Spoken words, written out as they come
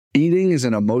Eating is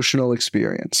an emotional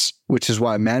experience, which is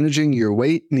why managing your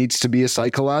weight needs to be a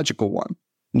psychological one.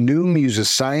 Noom uses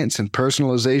science and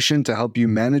personalization to help you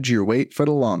manage your weight for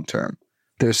the long term.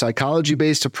 Their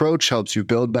psychology-based approach helps you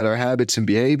build better habits and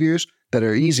behaviors that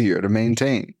are easier to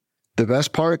maintain. The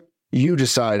best part? You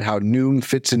decide how Noom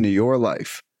fits into your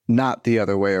life, not the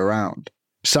other way around.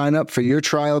 Sign up for your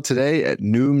trial today at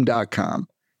Noom.com.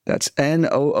 That's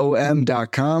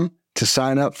Noom.com to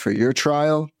sign up for your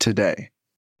trial today.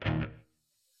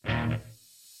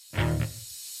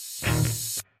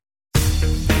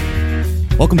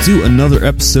 Welcome to another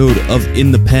episode of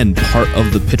In the Pen, part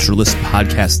of the Pitcher List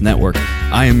Podcast Network.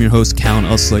 I am your host, Callan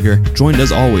Elsliger, joined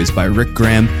as always by Rick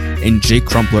Graham and Jake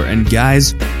Crumpler. And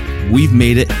guys, we've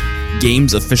made it.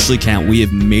 Games officially count. We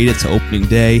have made it to opening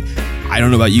day. I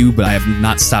don't know about you, but I have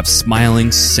not stopped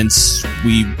smiling since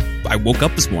I woke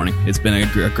up this morning. It's been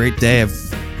a great day.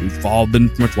 We've all been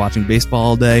pretty much watching baseball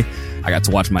all day. I got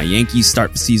to watch my Yankees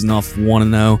start the season off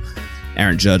 1-0.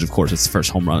 Aaron Judge, of course, it's the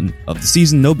first home run of the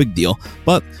season. No big deal.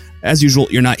 But as usual,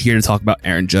 you're not here to talk about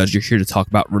Aaron Judge. You're here to talk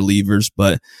about relievers.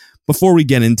 But before we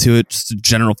get into it, just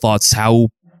general thoughts. How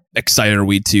excited are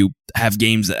we to have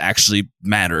games that actually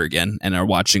matter again and are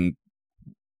watching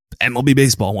MLB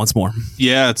baseball once more?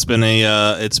 Yeah, it's been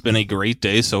a great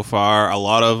day so far. A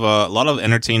lot of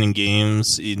entertaining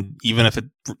games. Even if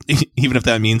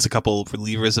that means a couple of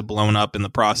relievers have blown up in the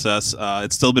process,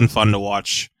 it's still been fun to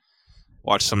watch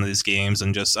some of these games.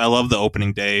 And just I love the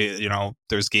opening day. You know,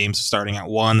 there's games starting at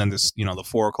 1, and there's the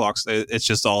 4 o'clock. It's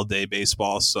just all day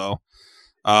baseball. So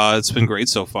it's been great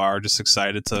so far. Just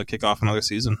excited to kick off another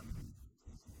season.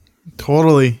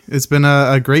 Totally. It's been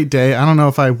a great day. I don't know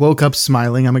if I woke up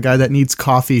smiling. I'm a guy that needs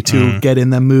coffee to get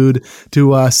in the mood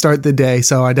to start the day.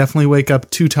 So I definitely wake up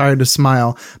too tired to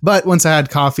smile. But once I had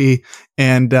coffee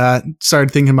and started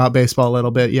thinking about baseball a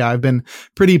little bit, yeah, I've been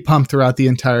pretty pumped throughout the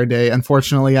entire day.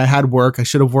 Unfortunately, I had work. I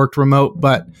should have worked remote,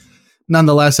 but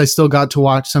nonetheless, I still got to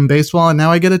watch some baseball, and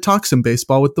now I get to talk some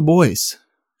baseball with the boys.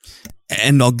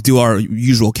 And I'll do our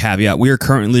usual caveat. We are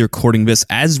currently recording this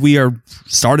as we are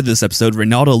started this episode.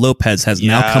 Reynaldo Lopez has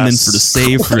now come in for the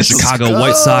save for the Chicago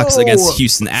White Sox against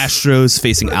Houston Astros,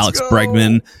 facing Alex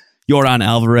Bregman, Yordan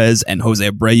Alvarez, and Jose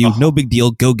Abreu. No big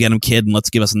deal. Go get him, kid, and let's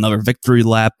give us another victory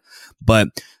lap. But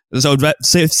so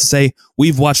safe to say,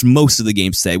 we've watched most of the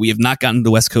games today. We have not gotten to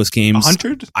the West Coast games.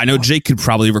 100? I know Jake could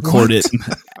probably record it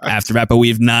after that, but we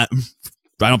have not.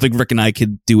 I don't think Rick and I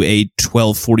could do a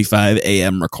 12:45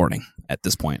 a.m. recording at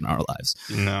this point in our lives.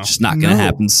 No. It's just not going to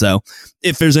happen. So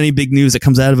if there's any big news that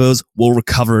comes out of those, we'll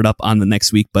recover it up on the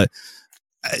next week. But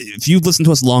if you've listened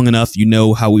to us long enough, you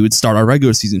know how we would start our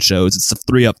regular season shows. It's a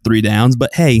 3 up, 3 downs.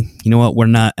 But hey, you know what? We're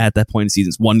not at that point in the season.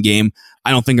 It's one game.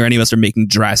 I don't think any of us are making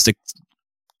drastic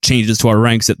changes to our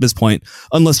ranks at this point,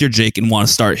 unless you're Jake and want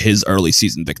to start his early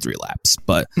season victory laps.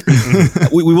 But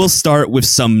we will start with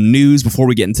some news before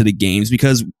we get into the games,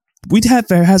 because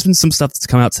there has been some stuff that's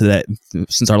come out today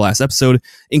since our last episode,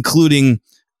 including,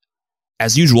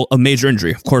 as usual, a major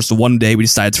injury. Of course, the one day we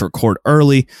decided to record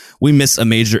early, we missed a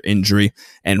major injury,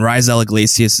 and Raisel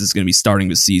Iglesias is going to be starting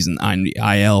the season on the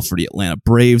IL for the Atlanta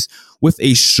Braves with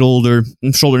a shoulder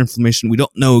inflammation. We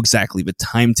don't know exactly the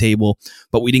timetable,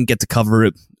 but we didn't get to cover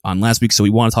it on last week, so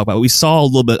we want to talk about it. We saw a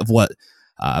little bit of what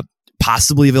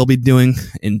possibly they'll be doing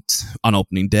on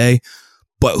opening day.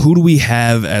 But who do we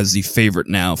have as the favorite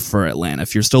now for Atlanta?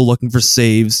 If you're still looking for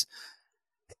saves,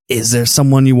 is there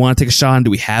someone you want to take a shot on? Do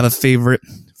we have a favorite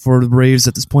for the Braves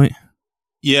at this point?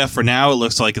 Yeah, for now, it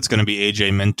looks like it's going to be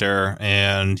AJ Minter.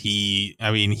 And he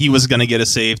was going to get a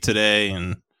save today, and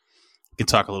we can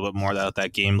talk a little bit more about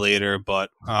that game later. But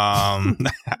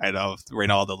I know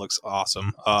Reynaldo looks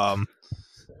awesome.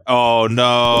 Oh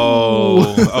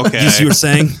no! Okay, you were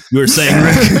saying, Rick. You were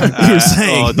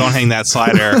saying. Oh, don't hang that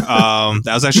slider.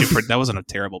 That wasn't a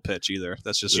terrible pitch either.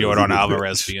 That's just Yordan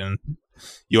Alvarez being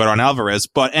Yordan Alvarez.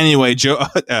 But anyway,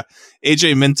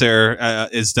 AJ Minter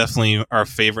is definitely our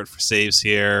favorite for saves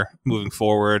here moving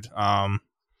forward. I'm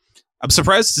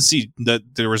surprised to see that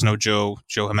there was no Joe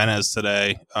Jimenez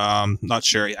today. Not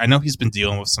sure. I know he's been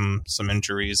dealing with some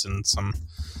injuries and some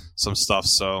stuff.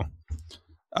 So.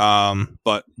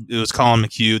 But it was Colin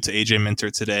McHugh to AJ Minter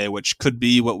today, which could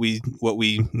be what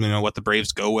the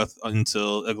Braves go with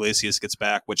until Iglesias gets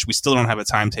back, which we still don't have a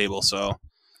timetable. So,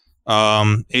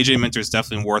 AJ Minter is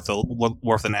definitely worth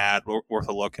an ad, worth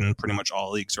a look in pretty much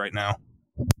all leagues right now.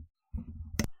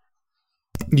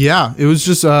 Yeah, it was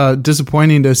just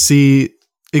disappointing to see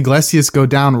Iglesias go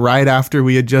down right after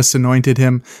we had just anointed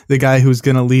him the guy who's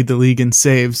going to lead the league in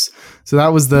saves. So that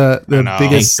was the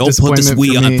biggest disappointment for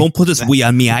me. Don't put this we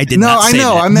on me. I did not say that.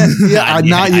 No, I know. I meant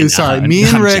not you. Sorry. Me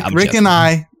and Rick and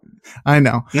I I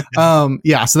know.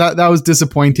 Yeah, so that was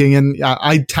disappointing, and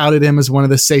I touted him as one of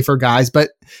the safer guys, but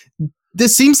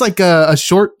this seems like a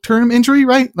short-term injury,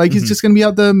 right? Like he's just going to be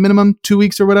out the minimum 2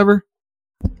 weeks or whatever.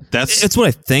 It's what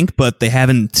I think, but they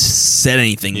haven't said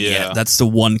anything yet. That's the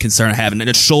one concern I have. And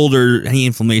a shoulder, any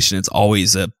inflammation, it's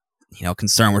always a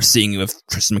concern we're seeing with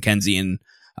Tristan McKenzie and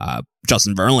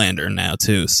Justin Verlander now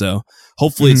too. So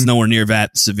hopefully it's nowhere near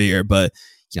that severe, but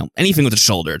anything with the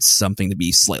shoulder, it's something to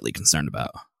be slightly concerned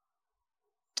about.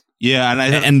 Yeah,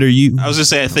 and are you? I was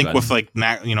just say I think with like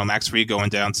Max Fried going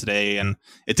down today, and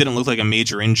it didn't look like a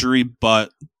major injury,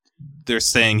 but they're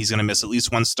saying he's going to miss at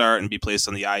least one start and be placed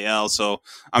on the IL. So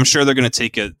I'm sure they're going to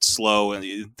take it slow in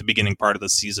the beginning part of the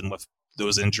season with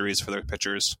those injuries for their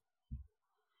pitchers.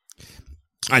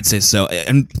 I'd say so.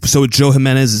 And so Joe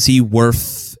Jimenez, is he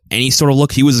worth any sort of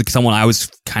look? He was someone I was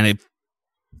kind of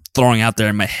throwing out there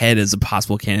in my head as a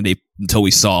possible candidate until we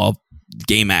saw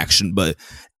game action. But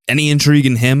any intrigue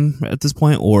in him at this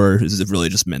point, or is it really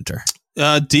just Minter?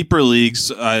 Deeper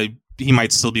leagues, he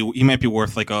might be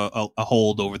worth like a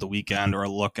hold over the weekend, or a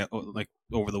look at like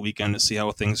over the weekend to see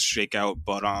how things shake out.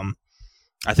 But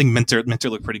I think Minter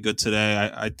looked pretty good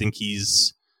today. I think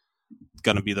he's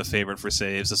going to be the favorite for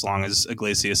saves as long as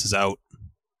Iglesias is out.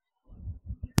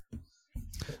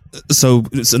 So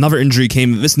another injury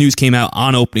this news came out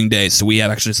on opening day, so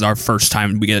this is our first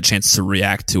time we get a chance to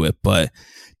react to it. But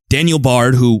Daniel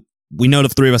Bard, who we know the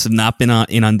three of us have not been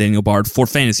in on Daniel Bard for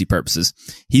fantasy purposes,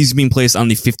 he's being placed on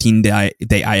the 15-day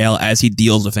IL as he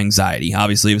deals with anxiety.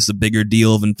 Obviously, it's a bigger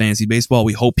deal than fantasy baseball.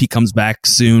 We hope he comes back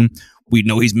soon. We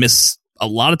know he's missed a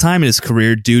lot of time in his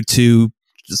career due to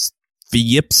just the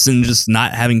yips and just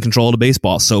not having control of the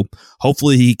baseball. So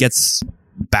hopefully he gets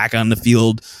back on the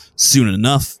field soon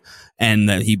enough and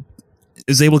that he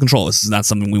is able to control. This is not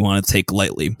something we want to take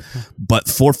lightly. But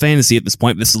for fantasy at this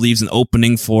point, this leaves an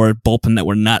opening for a bullpen that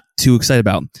we're not too excited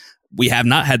about. We have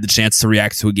not had the chance to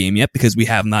react to a game yet because we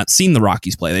have not seen the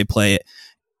Rockies play. They play it.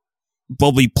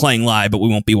 We'll be playing live, but we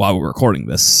won't be while we're recording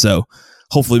this. So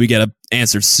hopefully we get an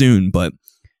answer soon. But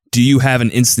do you have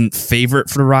an instant favorite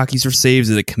for the Rockies for saves?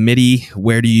 Is it a committee?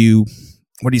 Where do you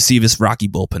see this Rocky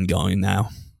bullpen going now?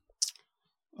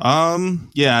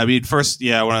 Yeah, I mean, first,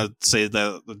 I want to say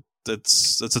that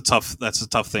that's a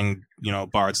tough thing,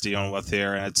 Bard's dealing with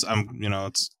here, and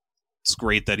it's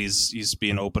great that he's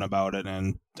being open about it,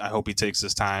 and I hope he takes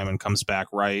his time and comes back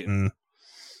right, and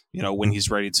when he's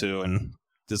ready to, and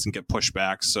doesn't get pushed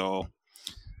back. So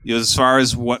as far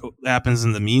as what happens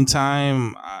in the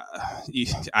meantime,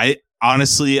 I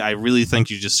honestly really think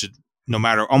you just should, no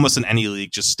matter, almost in any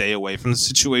league, just stay away from the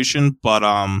situation.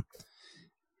 But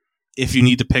if you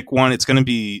need to pick one, it's going to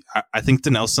be, I think,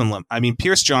 Dinelson. I mean,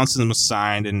 Pierce Johnson was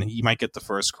signed, and he might get the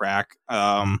first crack.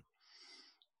 I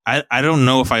don't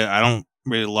know if I don't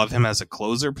really love him as a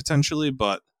closer potentially,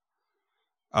 but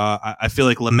I feel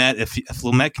like Lamet, if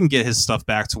Lamet can get his stuff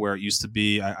back to where it used to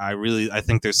be, I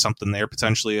think there's something there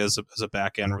potentially as a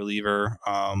back end reliever.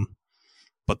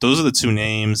 But those are the two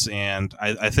names, and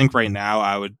I think right now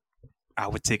I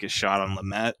would take a shot on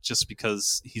Lamet just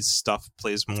because his stuff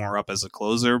plays more up as a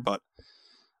closer. But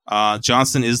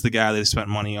Johnson is the guy they spent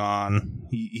money on.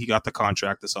 He got the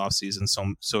contract this offseason,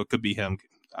 so it could be him.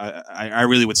 I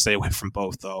really would stay away from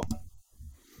both, though.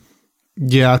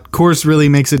 Yeah, Coors really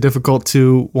makes it difficult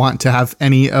to want to have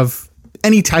any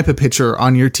type of pitcher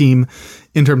on your team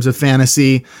in terms of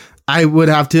fantasy. I would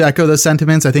have to echo those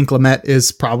sentiments. I think Lamet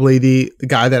is probably the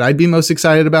guy that I'd be most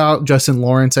excited about. Justin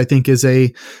Lawrence, I think, is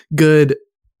a good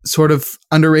sort of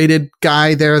underrated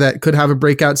guy there that could have a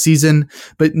breakout season.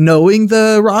 But knowing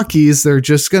the Rockies, they're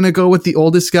just going to go with the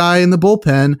oldest guy in the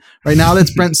bullpen. Right now,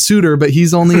 that's Brent Suter, but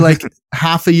he's only like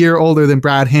half a year older than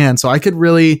Brad Hand. So I could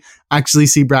really actually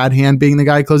see Brad Hand being the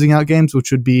guy closing out games,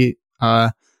 which would be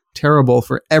terrible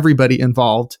for everybody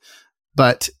involved.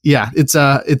 But yeah,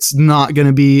 it's not going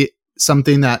to be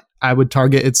something that I would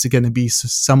target. It's going to be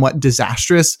somewhat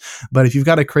disastrous. But if you've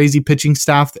got a crazy pitching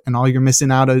staff and all you're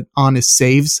missing out on is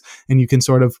saves, and you can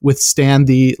sort of withstand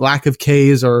the lack of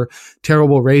Ks or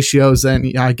terrible ratios,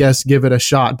 then I guess give it a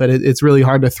shot. But it's really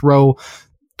hard to throw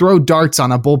darts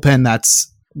on a bullpen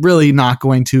that's really not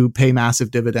going to pay massive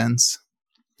dividends.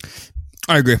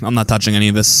 I agree. I'm not touching any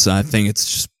of this. I think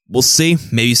it's just, we'll see.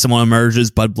 Maybe someone emerges.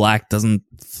 Bud Black doesn't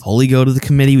fully go to the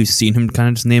committee. We've seen him kind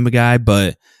of just name a guy,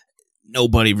 but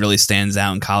nobody really stands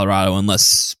out in Colorado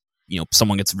unless,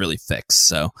 someone gets really fixed.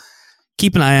 So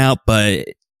keep an eye out, but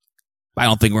I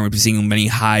don't think we're going to be seeing many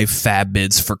high fab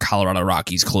bids for Colorado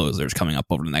Rockies closers coming up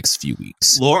over the next few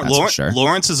weeks.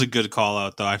 Lawrence is a good call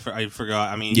out, though. I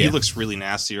forgot. I mean, He looks really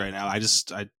nasty right now. I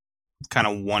kind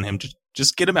of want him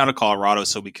just get him out of Colorado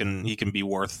so he can be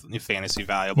worth fantasy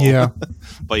valuable. Yeah.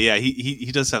 But yeah,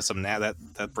 he does have some that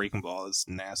breaking ball is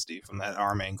nasty from that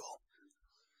arm angle.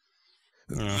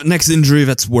 Next injury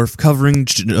that's worth covering,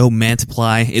 Joe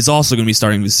Mantiply is also going to be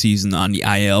starting the season on the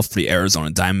IL for the Arizona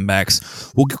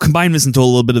Diamondbacks. We'll combine this into a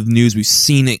little bit of news. We've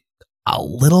seen it a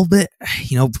little bit.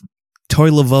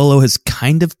 Torey Lovullo has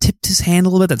kind of tipped his hand a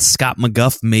little bit that Scott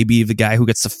McGough may be the guy who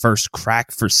gets the first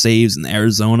crack for saves in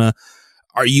Arizona.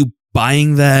 Are you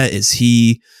buying that? Is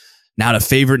he not a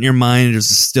favorite in your mind, or is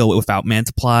this still without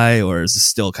Mantiply, or is this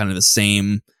still kind of the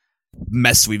same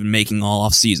mess we've been making all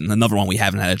off season? Another one we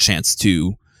haven't had a chance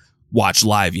to watch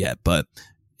live yet, but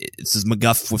is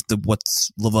McGough with what's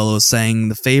Lovullo saying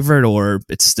the favorite, or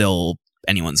it's still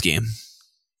anyone's game?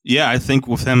 Yeah, I think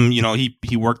with him,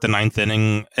 he worked the ninth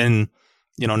inning, and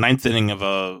ninth inning of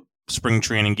a spring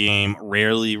training game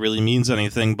rarely really means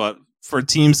anything, but for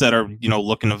teams that are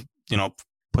looking to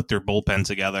put their bullpen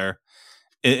together,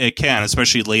 it can,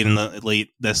 especially late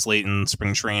in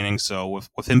spring training. So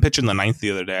with him pitching the ninth the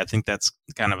other day, I think that's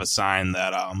kind of a sign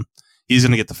that he's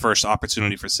going to get the first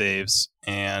opportunity for saves.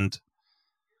 And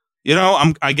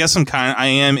I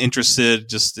am interested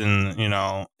just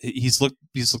in he's looked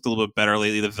a little bit better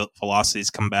lately. The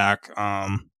velocity's come back,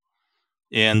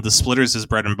 and the splitters is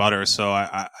bread and butter. So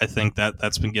I think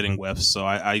that's been getting whiffs. So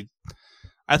I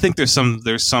think there's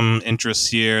some interest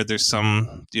here. There's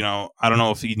some, I don't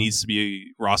know if he needs to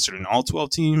be rostered in all 12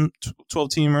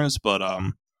 teamers, but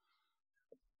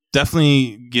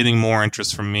definitely getting more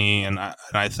interest from me. And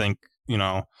I think,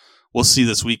 we'll see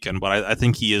this weekend, but I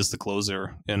think he is the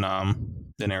closer in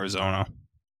Arizona.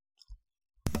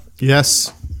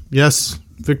 Yes.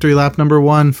 Victory lap number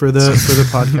 1 for the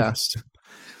podcast.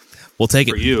 We'll take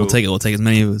it. We'll take it. We'll take as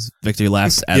many of those victory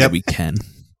laps as we can.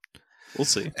 We'll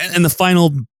see. And the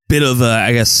final bit of,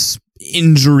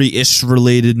 injury-ish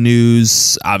related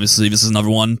news. Obviously, this is another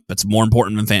one that's more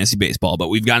important than fantasy baseball, but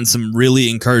we've gotten some really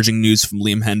encouraging news from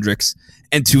Liam Hendriks,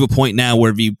 and to a point now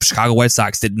where the Chicago White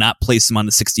Sox did not place him on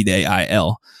the 60-day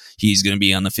IL. He's going to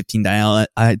be on the 15-day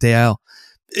IL.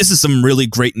 This is some really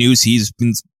great news. He's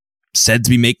been said to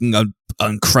be making an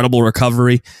incredible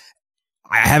recovery.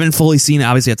 I haven't fully seen,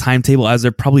 obviously, a timetable, as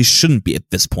there probably shouldn't be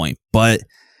at this point, but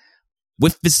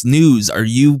with this news, are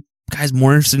you guys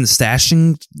more interested in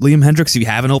stashing Liam Hendriks if you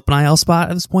have an open IL spot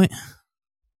at this point?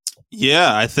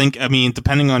 Yeah, I think,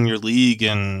 depending on your league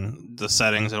and the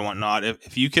settings and whatnot,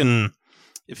 if you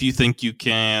think you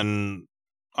can,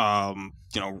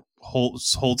 hold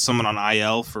someone on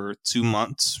IL for 2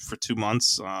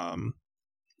 months,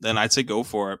 then I'd say go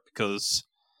for it, because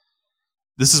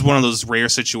this is one of those rare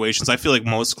situations. I feel like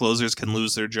most closers can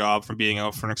lose their job from being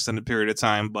out for an extended period of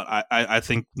time, but I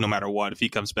think no matter what, if he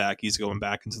comes back, he's going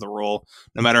back into the role,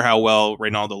 no matter how well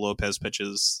Reynaldo Lopez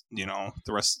pitches, the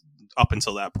rest up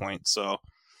until that point. So,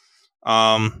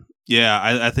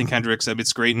 I think Hendriks,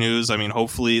 it's great news.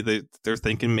 Hopefully they're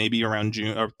thinking maybe around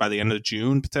June, or by the end of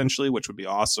June, potentially, which would be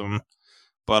awesome.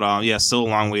 But still a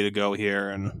long way to go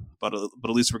here, but at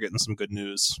least we're getting some good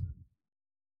news.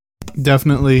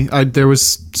 Definitely. There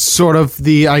was sort of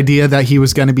the idea that he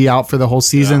was going to be out for the whole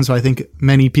season. Yeah. So I think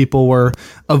many people were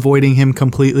avoiding him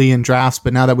completely in drafts.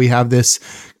 But now that we have this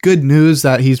good news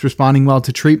that he's responding well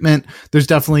to treatment, there's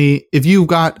definitely, if you've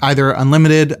got either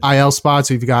unlimited IL spots,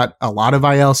 or you've got a lot of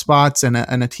IL spots and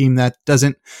a team that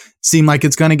doesn't seem like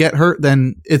it's going to get hurt,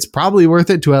 then it's probably worth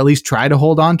it to at least try to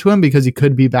hold on to him, because he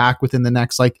could be back within the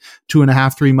next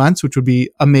 2.5-3 months, which would be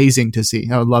amazing to see.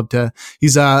 I would love to.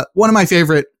 He's one of my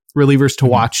favorite relievers to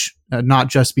watch, not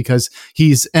just because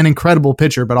he's an incredible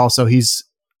pitcher, but also he's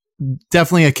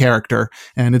definitely a character.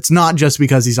 And it's not just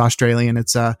because he's Australian.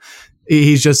 It's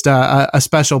he's just a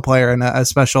special player and a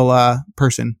special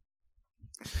person.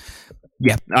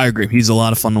 Yeah, I agree. He's a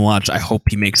lot of fun to watch. I hope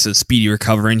he makes a speedy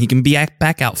recovery and he can be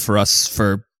back out for us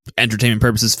for entertainment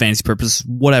purposes, fantasy purposes,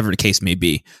 whatever the case may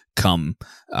be, come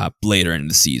later in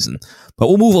the season. But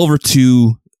we'll move over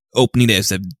to opening day.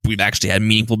 So we've actually had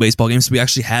meaningful baseball games. So we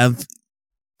actually have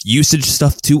usage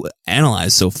stuff to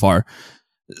analyze so far.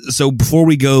 So before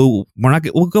we go,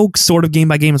 we'll go sort of game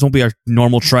by game. This won't be our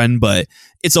normal trend, but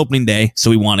it's opening day, so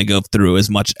we want to go through as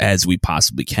much as we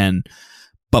possibly can.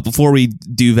 But before we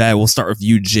do that, we'll start with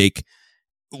you, Jake.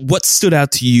 What stood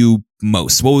out to you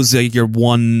most? What was your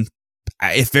one,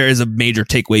 if there is a major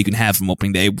takeaway you can have from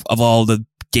opening day, of all the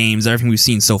games, everything we've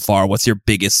seen so far, what's your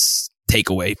biggest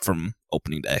takeaway from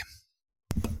opening day?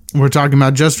 We're talking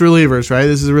about just relievers, right?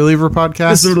 This is a reliever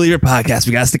podcast? This is a reliever podcast.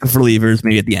 We got to stick with relievers.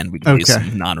 Maybe at the end we can do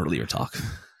some non-reliever talk.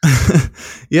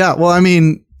 Yeah, well,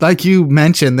 like you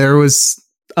mentioned, there was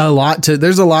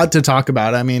There's a lot to talk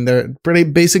about. I mean,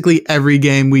 basically every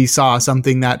game we saw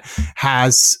something that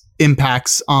has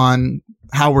impacts on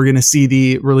how we're going to see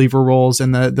the reliever roles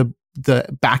and the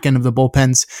back end of the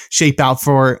bullpens shape out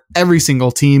for every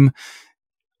single team.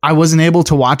 I wasn't able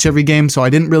to watch every game, so I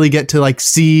didn't really get to like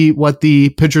see what the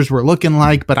pitchers were looking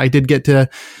like, but I did get to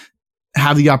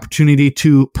have the opportunity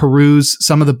to peruse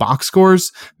some of the box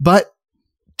scores. But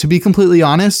to be completely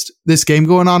honest, this game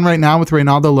going on right now with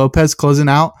Reynaldo Lopez closing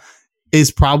out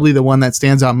is probably the one that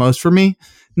stands out most for me.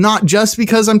 Not just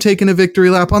because I'm taking a victory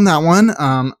lap on that one.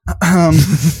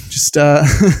 Just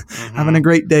having a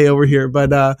great day over here.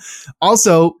 But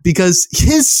also because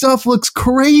his stuff looks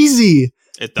crazy.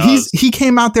 It does. He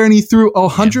came out there and he threw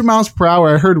 100 miles per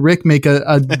hour. I heard Rick make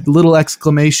a little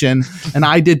exclamation, and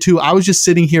I did too. I was just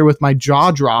sitting here with my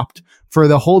jaw dropped for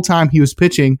the whole time he was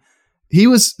pitching. He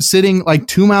was sitting like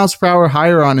 2 miles per hour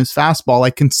higher on his fastball,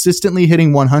 like consistently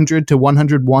hitting 100 to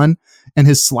 101. And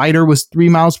his slider was 3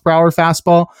 miles per hour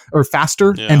fastball or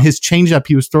faster. Yeah. And his changeup,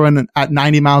 he was throwing at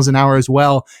 90 miles an hour as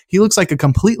well. He looks like a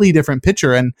completely different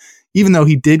pitcher. And even though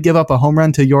he did give up a home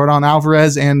run to Yordan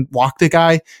Alvarez and walked a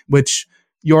guy, which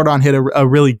Yordan hit a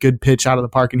really good pitch out of the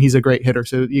park, and he's a great hitter.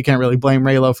 So you can't really blame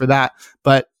Raylo for that.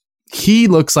 But he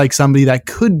looks like somebody that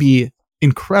could be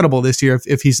incredible this year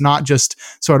if he's not just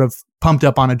sort of pumped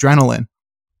up on adrenaline.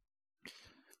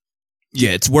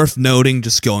 Yeah, it's worth noting,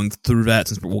 just going through that,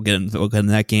 since we'll get into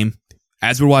that game.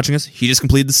 As we're watching this, he just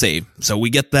completed the save. So we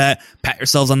get that. Pat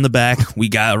yourselves on the back. We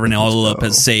got a Reynaldo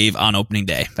Lopez save on opening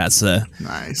day. That's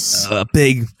nice. A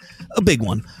big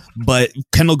one. But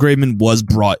Kendall Graveman was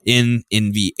brought in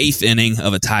the 8th inning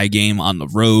of a tie game on the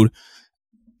road.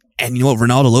 And you know what?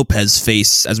 Reynaldo Lopez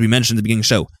faced, as we mentioned at the beginning of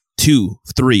the show, 2,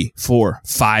 3, 4,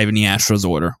 5 in the Astros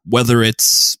order. Whether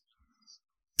it's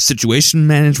situation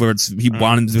managed, whether it's he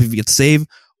wanted to get the save,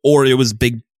 or it was a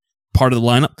big part of the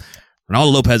lineup,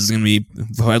 Reynaldo Lopez is going to be,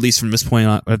 at least from this point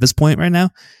on, at this point right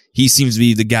now, he seems to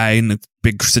be the guy in the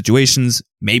big situations.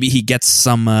 Maybe he gets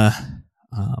some of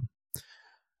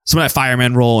that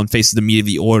fireman role and faces the meat of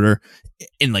the order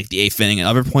in like the 8th inning and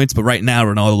other points. But right now,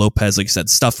 Reynaldo Lopez, like I said,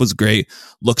 stuff was great.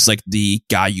 Looks like the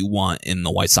guy you want in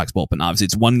the White Sox bullpen. Obviously,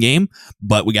 it's one game,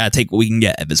 but we got to take what we can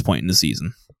get at this point in the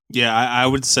season. Yeah, I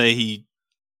would say he.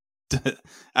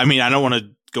 I mean, I don't want to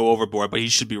go overboard, but he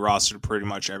should be rostered pretty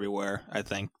much everywhere. I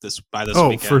think by this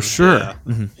weekend. Oh, for sure. Yeah.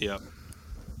 Mm-hmm. Yeah.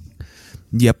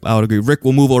 Yep, I would agree. Rick,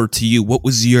 we'll move over to you. What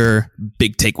was your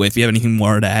big takeaway? If you have anything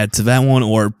more to add to that one,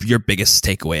 or your biggest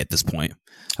takeaway at this point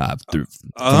through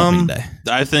day?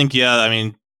 I think, I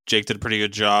mean, Jake did a pretty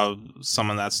good job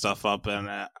summing that stuff up, and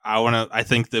I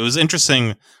think it was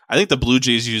interesting. I think the Blue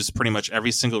Jays used pretty much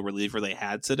every single reliever they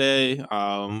had today.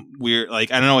 We're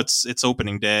like, I don't know, it's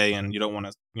opening day, and you don't want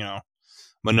to,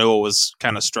 Manoah was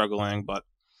kind of struggling, but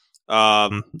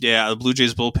the Blue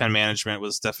Jays bullpen management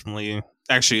was definitely,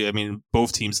 actually, I mean,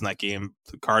 both teams in that game,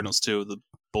 the Cardinals too, the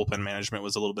bullpen management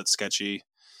was a little bit sketchy.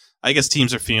 I guess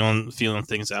teams are feeling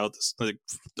things out this like,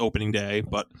 opening day,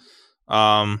 but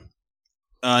and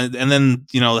then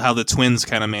how the Twins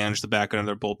kind of managed the back end of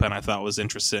their bullpen, I thought was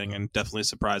interesting and definitely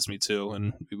surprised me too.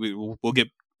 And we'll get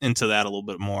into that a little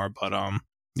bit more, but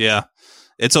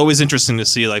it's always interesting to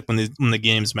see like when the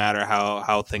games matter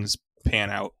how things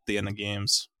pan out at the end of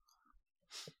games.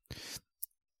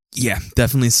 Yeah,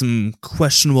 definitely some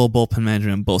questionable bullpen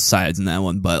management on both sides in that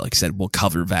one, but like I said, we'll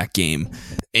cover that game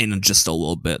in just a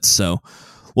little bit. So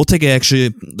we'll take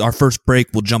our first break.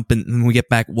 We'll jump in, and when we get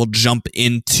back, we'll jump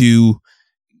into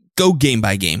go game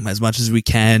by game as much as we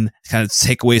can, kind of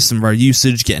take away some of our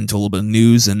usage, get into a little bit of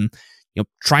news, and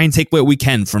try and take what we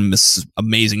can from this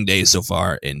amazing day so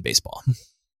far in baseball.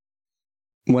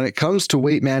 When it comes to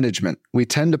weight management, we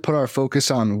tend to put our focus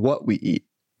on what we eat.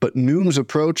 But Noom's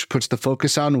approach puts the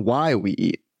focus on why we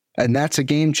eat, and that's a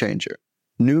game changer.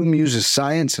 Noom uses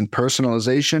science and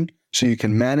personalization so you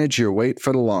can manage your weight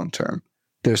for the long term.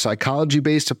 Their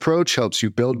psychology-based approach helps you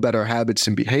build better habits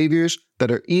and behaviors that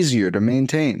are easier to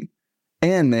maintain.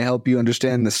 And they help you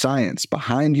understand the science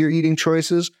behind your eating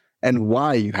choices and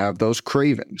why you have those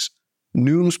cravings.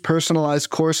 Noom's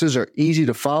personalized courses are easy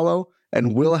to follow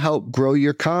and will help grow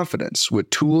your confidence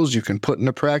with tools you can put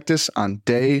into practice on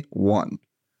day one.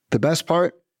 The best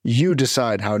part? You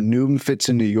decide how Noom fits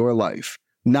into your life,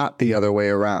 not the other way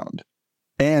around.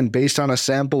 And based on a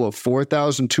sample of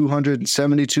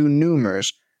 4,272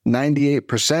 Noomers,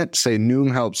 98% say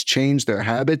Noom helps change their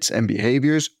habits and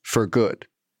behaviors for good.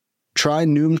 Try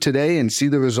Noom today and see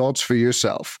the results for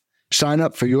yourself. Sign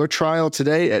up for your trial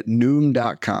today at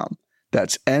Noom.com.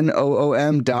 That's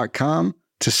Noom.com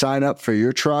to sign up for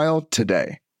your trial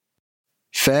today.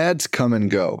 Fads come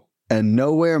and go, and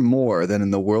nowhere more than in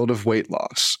the world of weight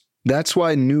loss. That's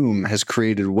why Noom has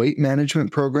created weight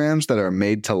management programs that are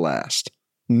made to last.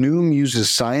 Noom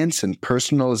uses science and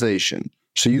personalization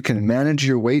so you can manage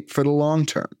your weight for the long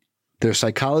term. Their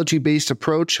psychology-based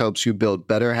approach helps you build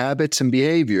better habits and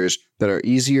behaviors that are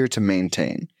easier to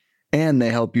maintain. And they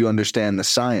help you understand the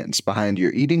science behind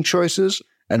your eating choices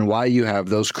and why you have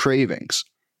those cravings.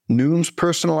 Noom's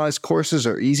personalized courses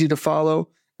are easy to follow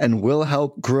and will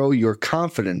help grow your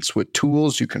confidence with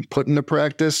tools you can put into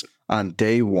practice on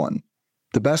day one.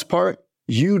 The best part?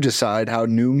 You decide how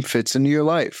Noom fits into your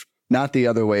life, not the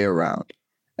other way around.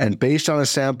 And based on a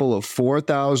sample of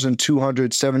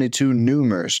 4,272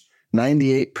 Noomers,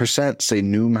 98% say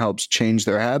Noom helps change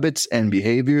their habits and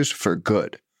behaviors for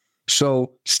good.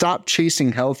 So stop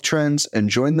chasing health trends and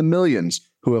join the millions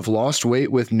who have lost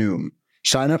weight with Noom.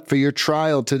 Sign up for your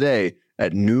trial today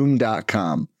at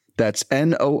Noom.com. That's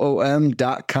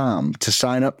Noom.com to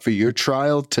sign up for your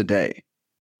trial today.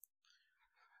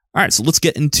 All right, so let's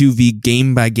get into the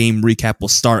game-by-game recap. We'll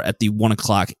start at the 1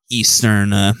 o'clock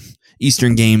Eastern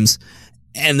games.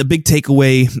 And the big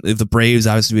takeaway, the Braves,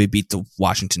 obviously, they beat the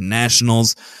Washington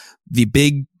Nationals. The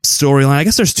big storyline, I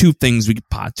guess there's two things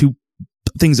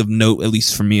of note, at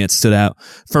least for me, that stood out.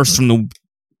 First,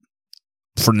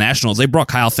 for Nationals, they brought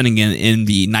Kyle Finnegan in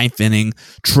the ninth inning,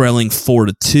 trailing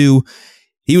 4-2.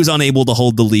 He was unable to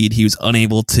hold the lead. He was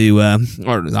unable to,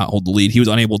 or not hold the lead. He was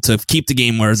unable to keep the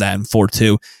game where it's at in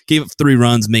 4-2. Gave up 3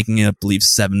 runs, making it, I believe,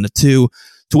 7-2.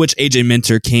 To which AJ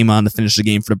Minter came on to finish the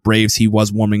game for the Braves. He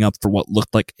was warming up for what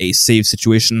looked like a save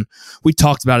situation. We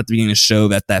talked about at the beginning of the show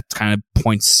that kind of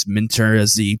points Minter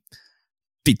as the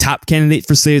top candidate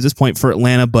for save at this point for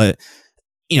Atlanta. But,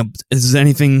 is there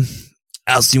anything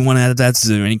else you want to add to that? Is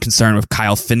there any concern with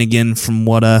Kyle Finnegan from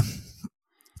what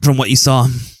you saw?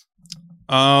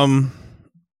 Yeah,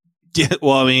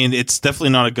 well, I mean, it's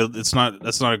definitely not that's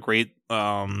not a great,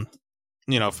 from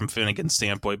Finnegan's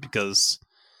standpoint, because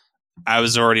I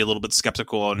was already a little bit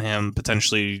skeptical on him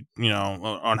potentially,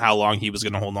 on how long he was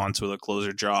going to hold on to the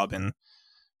closer job, and,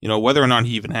 whether or not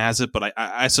he even has it, but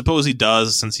I suppose he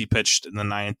does, since he pitched in the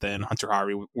 9th and Hunter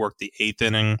Harvey worked the 8th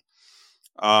inning.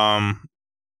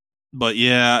 But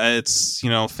yeah, it's,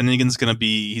 Finnegan's going to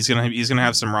be, he's going to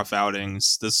have some rough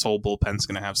outings. This whole bullpen's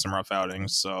going to have some rough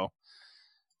outings. So,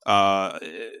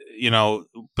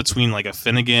 between like a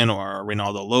Finnegan or a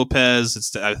Reynaldo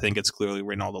Lopez, I think it's clearly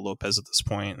Reynaldo Lopez at this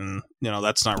point. And,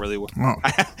 that's not really what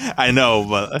I know,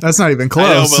 but that's not even close.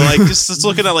 I know, but like just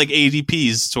looking at like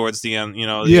ADPs towards the end,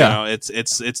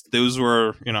 it's those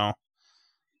were,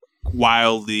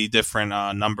 wildly different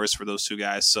numbers for those two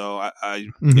guys. So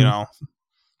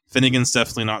Finnegan's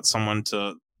definitely not someone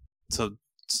to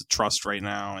trust right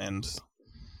now. And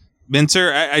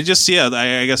Minter, I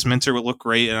guess Minter would look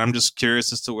great, and I'm just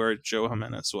curious as to where Joe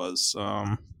Jimenez was.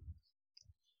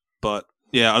 But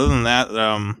yeah, other than that,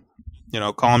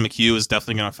 Colin McHugh is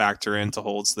definitely going to factor into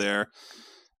holds there,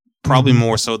 probably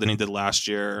more so than he did last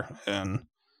year, and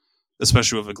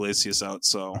especially with Iglesias out.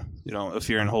 So, if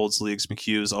you're in holds leagues,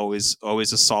 McHugh is always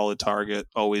a solid target,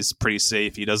 always pretty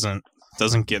safe. He doesn't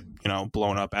get,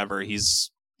 blown up ever. He's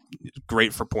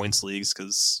great for points leagues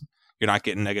because you're not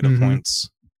getting negative points.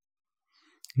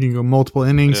 You can go multiple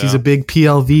innings. Yeah. He's a big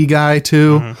PLV guy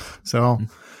too. So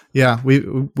yeah,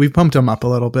 we've pumped him up a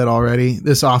little bit already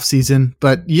this offseason.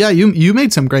 But yeah, you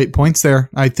made some great points there.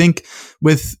 I think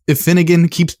if Finnegan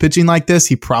keeps pitching like this,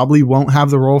 he probably won't have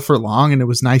the role for long. And it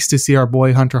was nice to see our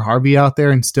boy Hunter Harvey out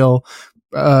there and still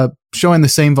showing the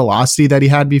same velocity that he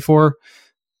had before.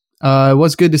 It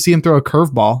was good to see him throw a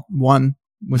curveball,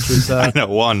 which was I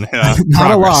know, yeah.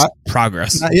 Not a lot.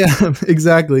 Progress. Yeah,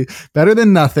 exactly. Better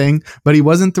than nothing, but he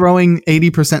wasn't throwing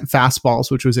 80%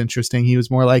 fastballs, which was interesting. He was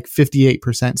more like 58%,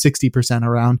 60%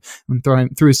 around, and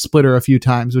threw his splitter a few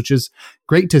times, which is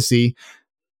great to see.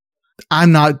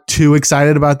 I'm not too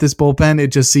excited about this bullpen.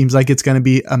 It just seems like it's going to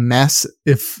be a mess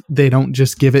if they don't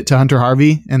just give it to Hunter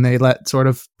Harvey and they let sort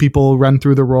of people run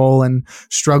through the role and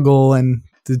struggle, and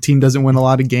the team doesn't win a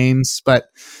lot of games. But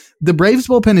the Braves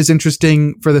bullpen is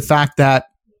interesting for the fact that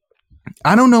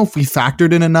I don't know if we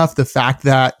factored in enough the fact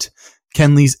that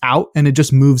Kenley's out, and it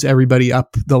just moves everybody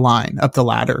up the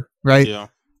ladder, right? Yeah.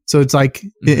 So it's like,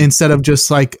 instead of just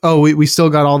like, oh, we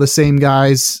still got all the same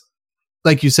guys.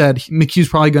 Like you said, McHugh's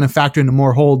probably going to factor into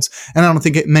more holds. And I don't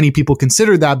think many people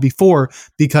considered that before,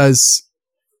 because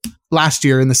last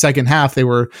year in the second half,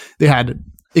 they had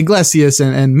Iglesias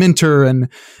and Minter and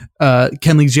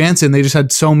Kenley Jansen. They just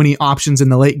had so many options in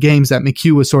the late games that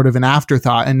McHugh was sort of an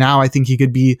afterthought. And now I think he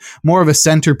could be more of a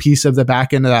centerpiece of the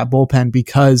back end of that bullpen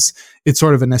because it's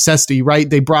sort of a necessity, right?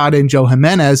 They brought in Joe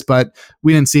Jimenez, but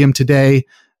we didn't see him today.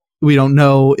 We don't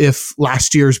know if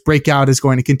last year's breakout is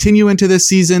going to continue into this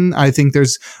season. I think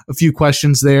there's a few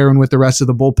questions there and with the rest of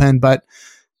the bullpen, but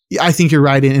I think you're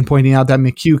right in pointing out that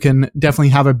McHugh can definitely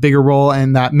have a bigger role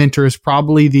and that Minter is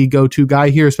probably the go-to guy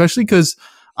here, especially because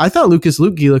I thought Lucas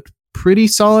Luetge looked pretty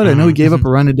solid. I know he gave up a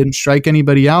run and didn't strike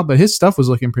anybody out, but his stuff was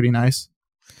looking pretty nice.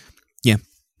 Yeah.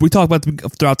 We talked about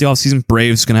throughout the offseason,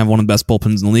 Braves going to have one of the best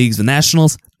bullpens in the leagues. The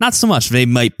Nationals, not so much. They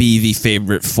might be the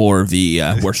favorite for the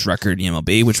worst record in the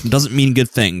MLB, which doesn't mean good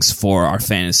things for our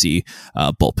fantasy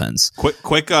bullpens.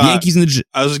 Quick. Yankees in the.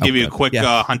 I was just give you a quick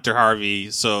Hunter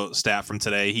Harvey stat from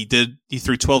today. He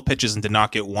threw 12 pitches and did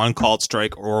not get one called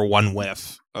strike or one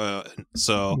whiff. Wow.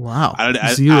 I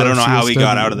don't know how he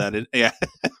got out of that. Yeah.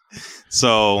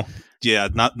 So. Yeah,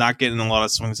 not getting a lot of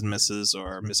swings and misses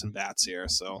or missing bats here,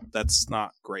 so that's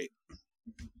not great.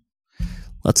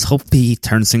 Let's hope he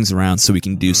turns things around so we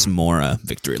can do some more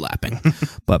victory lapping.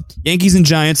 But Yankees and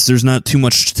Giants, there's not too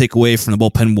much to take away from the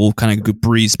bullpen. We'll kind of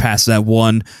breeze past that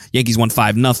one. Yankees won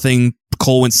 5-0.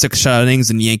 Cole went 6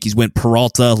 shutouts, and the Yankees went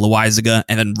Peralta, Loaizaga,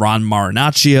 and then Ron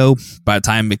Marinaccio. By the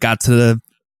time it got to the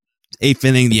 8th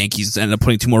inning, the Yankees ended up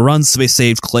putting 2 more runs, so they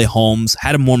saved Clay Holmes,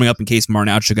 had him warming up in case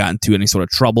Marinaccio got into any sort of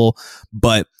trouble,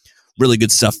 but really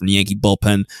good stuff from the Yankee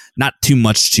bullpen. Not too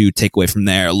much to take away from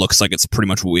there. It looks like it's pretty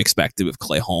much what we expected with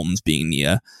Clay Holmes being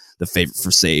the favorite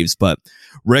for saves. But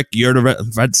Rick, you're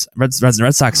the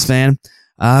Red Sox fan.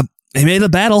 They made a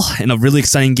battle in a really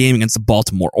exciting game against the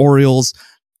Baltimore Orioles.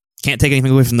 Can't take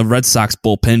anything away from the Red Sox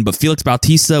bullpen, but Felix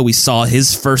Bautista, we saw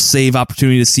his first save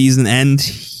opportunity this season, and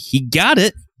he got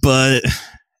it. But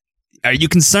are you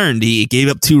concerned? He gave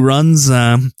up 2 runs.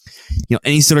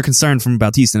 Any sort of concern from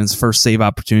Bautista in his first save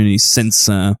opportunity since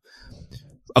of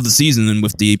the season and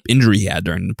with the injury he had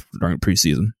during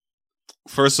preseason?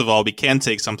 First of all, we can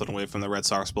take something away from the Red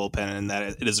Sox bullpen, and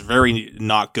that it is very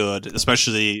not good,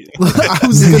 especially... I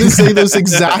was going to say those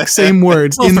exact same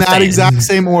words in that exact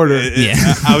same order.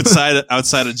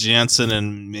 Outside of Jansen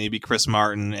and maybe Chris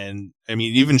Martin, and I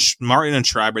mean even Martin and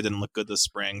Schreiber didn't look good this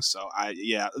spring, so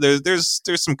there's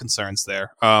some concerns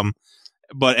there.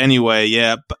 But anyway,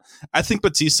 yeah, I think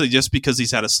Bautista, just because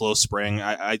he's had a slow spring,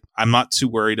 I'm not too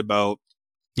worried about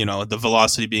the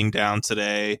velocity being down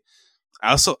today.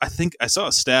 I think I saw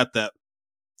a stat that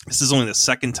this is only the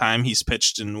second time he's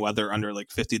pitched in weather under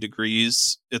like 50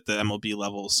 degrees at the MLB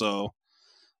level. So,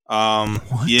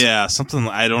 yeah, something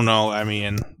I don't know. I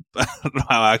mean, I don't know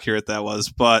how accurate that was,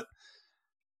 but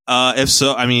if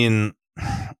so, I mean,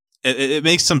 it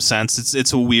makes some sense.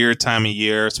 It's a weird time of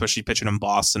year, especially pitching in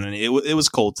Boston, and it was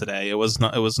cold today. It was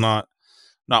not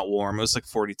warm. It was like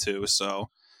 42.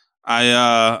 So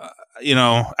I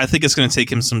think it's going to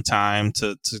take him some time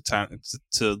to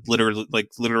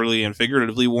literally and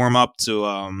figuratively warm up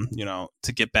to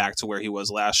get back to where he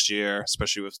was last year,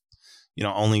 especially with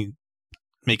only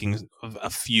making a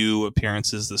few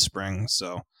appearances this spring.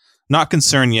 So not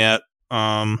concerned yet.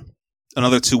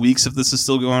 Another 2 weeks if this is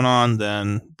still going on,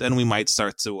 then we might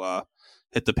start to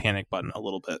hit the panic button a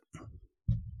little bit.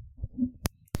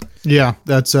 Yeah,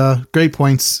 that's great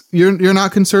points. You're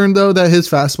not concerned though that his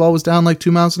fastball was down like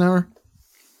 2 miles an hour?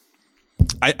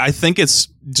 I think it's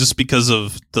just because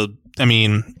of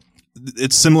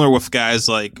it's similar with guys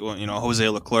like Jose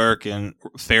Leclerc and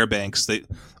Fairbanks.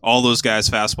 All those guys'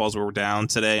 fastballs were down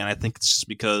today, and I think it's just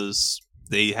because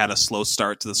they had a slow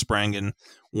start to the spring and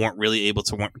weren't really able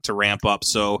to ramp up.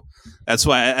 So that's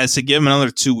why I say give them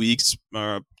another 2 weeks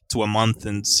to a month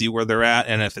and see where they're at.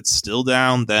 And if it's still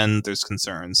down, then there's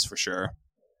concerns for sure.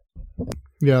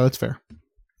 Yeah, that's fair.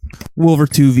 We'll over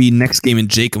to the next game, and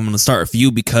Jake, I'm going to start with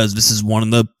you because this is one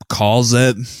of the calls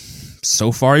that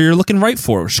so far you're looking right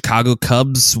for. Chicago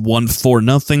Cubs won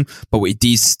 4-0, but we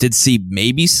did see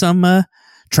maybe some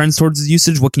trends towards the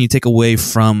usage. What can you take away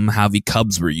from how the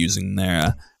Cubs were using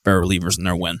their relievers in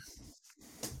their win?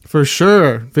 For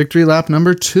sure. Victory lap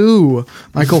number 2.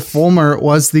 Michael Fulmer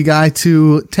was the guy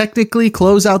to technically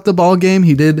close out the ball game.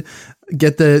 He did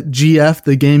get the GF,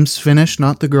 the game's finished,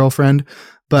 not the girlfriend,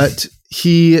 but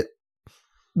he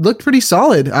looked pretty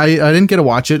solid. I didn't get to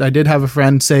watch it. I did have a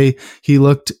friend say he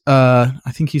looked, I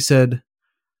think he said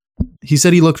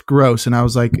he looked gross. And I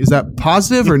was like, is that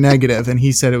positive or negative? And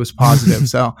he said it was positive.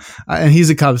 So, and he's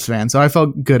a Cubs fan. So I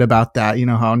felt good about that. You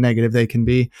know how negative they can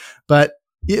be. But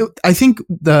I think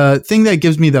the thing that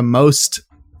gives me the most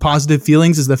positive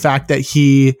feelings is the fact that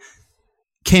he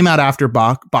came out after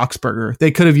Boxberger.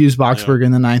 They could have used Boxberger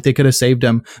in the 9th. They could have saved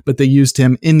him, but they used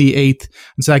him in the 8th.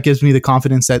 And so that gives me the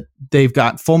confidence that they've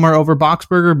got Fulmer over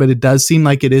Boxberger, but it does seem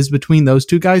like it is between those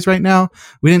two guys right now.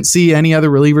 We didn't see any other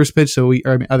relievers pitch,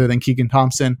 other than Keegan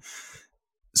Thompson.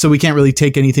 So we can't really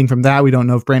take anything from that. We don't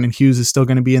know if Brandon Hughes is still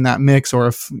going to be in that mix or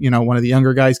if, one of the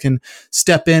younger guys can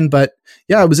step in. But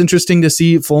yeah, it was interesting to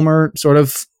see Fulmer sort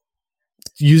of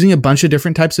using a bunch of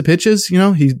different types of pitches.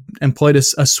 He employed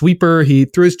a sweeper. He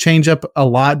threw his changeup a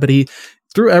lot, but he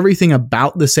threw everything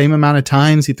about the same amount of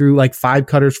times. He threw like 5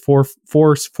 cutters, four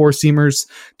seamers,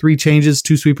 3 changes,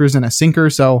 2 sweepers, and a sinker.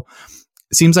 So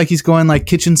it seems like he's going like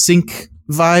kitchen sink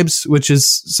vibes, which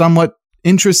is somewhat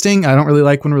interesting. I don't really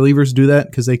like when relievers do that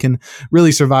because they can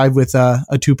really survive with a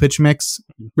 2-pitch mix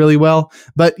really well.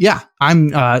 But yeah,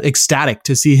 I'm ecstatic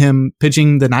to see him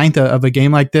pitching the 9th of a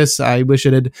game like this. I wish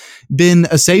it had been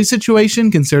a save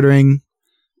situation considering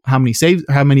how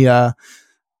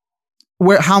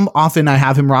often I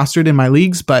have him rostered in my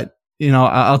leagues, but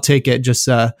I'll take it. Just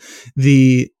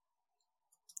the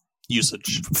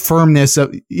usage firmness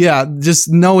of,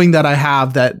 just knowing that I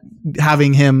have that,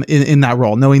 having him in that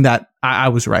role, knowing that I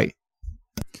was right.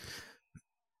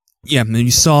 Yeah, and you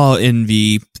saw in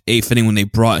the 8th inning when they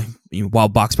brought, while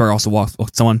Boxberg also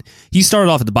walked someone, he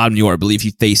started off at the bottom of the order. I believe he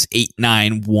faced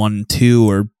 8-9-1-2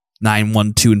 or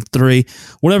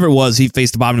 9-1-2-3, whatever it was. He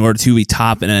faced the bottom of the order to the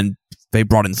top, and then they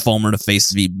brought in Fulmer to face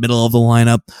the middle of the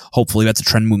lineup. Hopefully that's a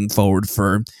trend moving forward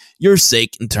for your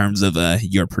sake in terms of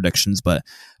your predictions, but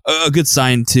a good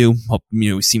sign too.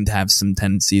 We seem to have some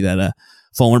tendency that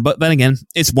Fulmer, but then again,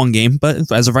 it's one game.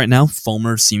 But as of right now,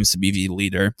 Fulmer seems to be the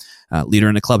leader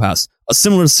in the clubhouse. A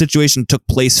similar situation took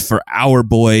place for our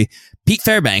boy Pete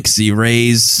Fairbanks. The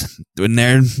Rays, in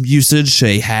their usage,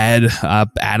 they had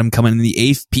Adam coming in the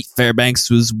 8th. Pete Fairbanks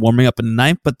was warming up in the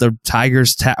 9th, but the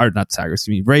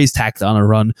Rays tacked on a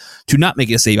run to not make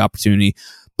it a save opportunity.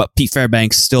 But Pete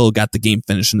Fairbanks still got the game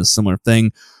finished in a similar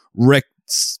thing. Rick,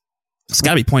 it's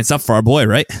got to be points up for our boy,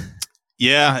 right?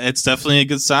 Yeah, it's definitely a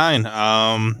good sign.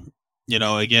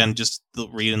 Again, just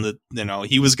reading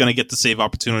he was going to get the save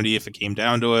opportunity if it came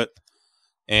down to it.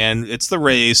 And it's the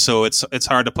Rays, so it's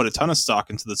hard to put a ton of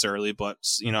stock into this early, but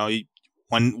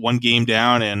one game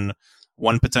down and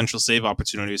one potential save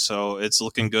opportunity, so it's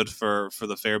looking good for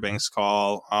the Fairbanks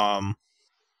call. I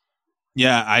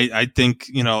think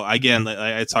again,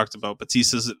 I talked about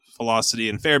Batista's velocity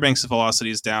and Fairbanks' velocity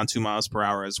is down 2 miles per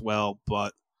hour as well,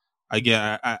 but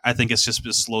again, I think it's just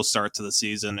a slow start to the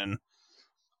season, and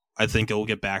I think it will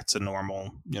get back to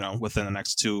normal, within the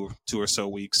next two or so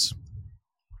weeks.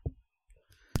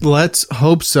 Let's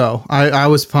hope so. I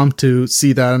was pumped to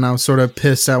see that, and I was sort of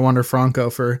pissed at Wander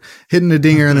Franco for hitting a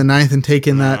dinger in the 9th and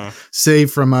taking that save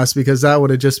from us, because that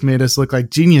would have just made us look like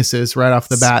geniuses right off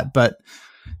the bat. But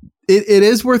it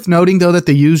is worth noting, though, that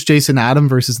they used Jason Adam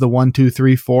versus the 1, 2,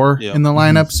 3, 4 in the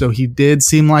lineup. So he did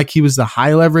seem like he was the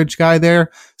high leverage guy there.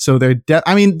 So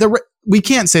we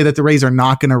can't say that the Rays are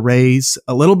not going to raise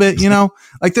a little bit,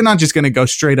 like they're not just going to go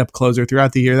straight up closer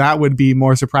throughout the year. That would be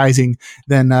more surprising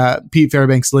than Pete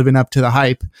Fairbanks living up to the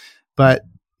hype. But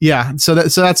yeah, so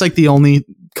that's like the only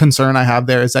concern I have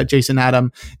there is that Jason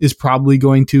Adam is probably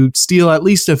going to steal at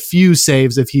least a few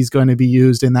saves if he's going to be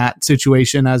used in that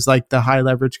situation as like the high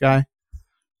leverage guy.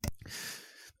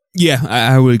 Yeah,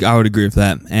 I would agree with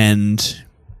that. And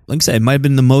like I said, it might have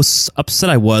been the most upset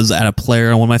I was at a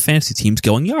player on one of my fantasy teams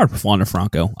going yard with Wander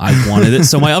Franco. I wanted it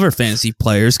so my other fantasy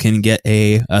players can get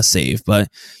a save. But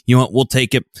you know what? We'll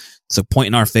take it. It's a point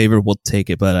in our favor. We'll take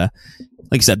it. But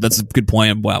like I said, that's a good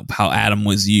point about how Adam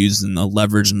was used and the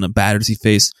leverage and the batters he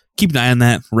faced. Keep an eye on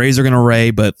that. Rays are going to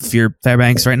Ray, but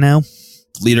Fairbanks right now,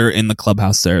 leader in the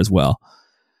clubhouse there as well.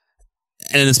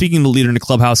 And then speaking of the leader in the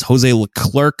clubhouse, Jose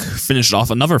Leclerc finished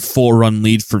off another 4-run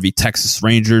lead for the Texas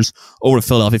Rangers over the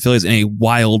Philadelphia Phillies in a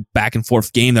wild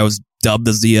back-and-forth game that was dubbed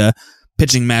as the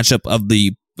pitching matchup of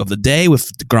the day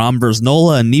with DeGrom versus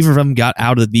Nola, and neither of them got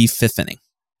out of the 5th inning.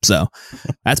 So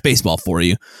that's baseball for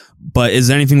you. But is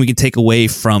there anything we can take away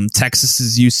from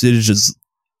Texas's usage? Is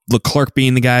Leclerc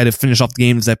being the guy to finish off the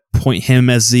game? Does that point him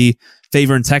as the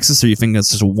favor in Texas, or you think that's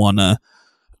just a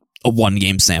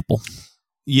one-game sample?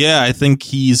 Yeah, I think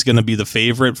he's going to be the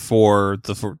favorite for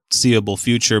the foreseeable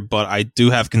future, but I do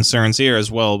have concerns here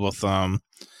as well with,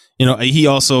 he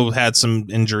also had some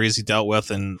injuries he dealt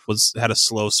with and had a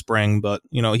slow spring, but,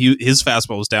 his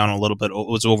fastball was down a little bit,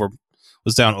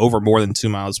 was down over more than 2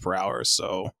 miles per hour.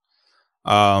 So,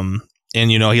 and,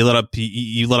 he let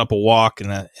up a walk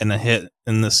and a hit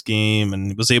in this game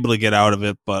and was able to get out of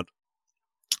it, but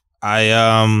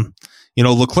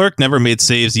Leclerc never made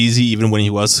saves easy, even when he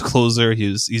was the closer.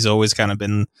 He's always kind of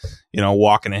been,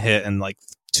 walking a hit and like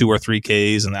 2 or 3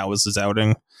 Ks, and that was his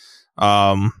outing.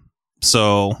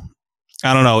 So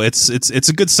I don't know. It's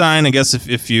a good sign, I guess,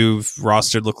 if you've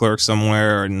rostered Leclerc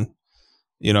somewhere, and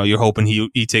you're hoping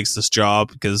he takes this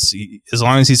job because as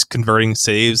long as he's converting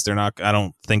saves, I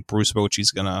don't think Bruce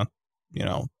Bochy's gonna,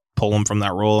 pull him from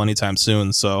that role anytime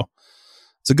soon. So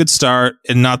it's a good start,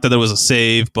 and not that it was a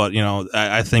save, but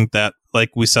I think that,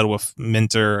 like we said with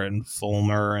Minter and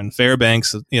Fulmer and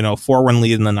Fairbanks, 4-1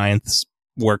 lead in the ninth,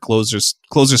 where closers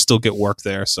still get work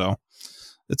there. So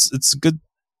it's a good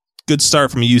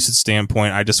start from a usage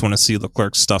standpoint. I just want to see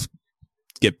Leclerc's stuff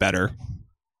get better.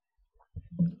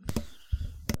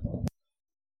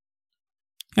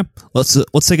 Yep.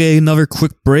 Let's take another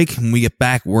quick break. When we get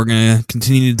back, we're gonna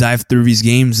continue to dive through these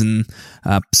games and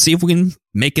see if we can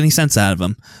make any sense out of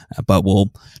them. But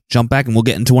we'll jump back and we'll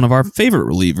get into one of our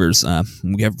favorite relievers.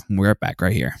 We're right back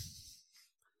right here.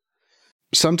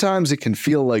 Sometimes it can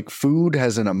feel like food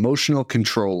has an emotional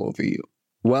control over you.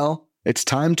 Well, it's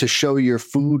time to show your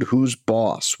food who's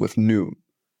boss with Noom.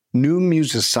 Noom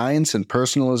uses science and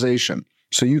personalization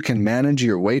so you can manage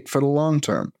your weight for the long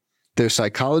term. Their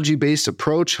psychology-based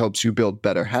approach helps you build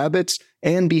better habits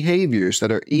and behaviors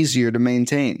that are easier to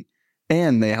maintain.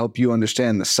 And they help you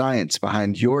understand the science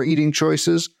behind your eating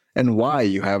choices and why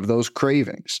you have those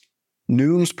cravings.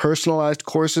 Noom's personalized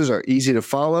courses are easy to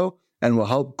follow and will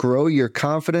help grow your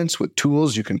confidence with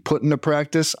tools you can put into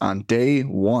practice on day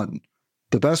one.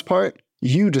 The best part?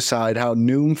 You decide how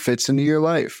Noom fits into your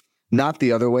life, not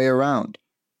the other way around.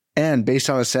 And based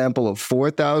on a sample of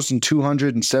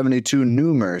 4,272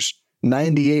 Noomers,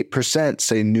 98%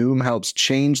 say Noom helps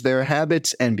change their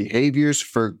habits and behaviors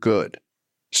for good.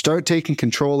 Start taking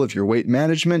control of your weight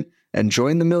management and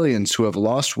join the millions who have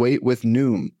lost weight with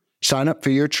Noom. Sign up for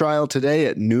your trial today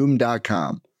at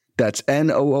Noom.com. That's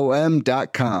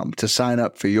Noom.com to sign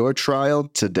up for your trial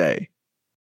today.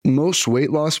 Most weight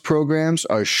loss programs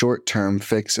are short-term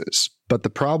fixes, but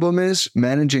the problem is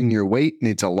managing your weight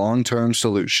needs a long-term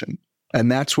solution.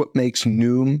 And that's what makes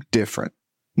Noom different.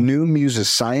 Noom uses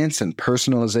science and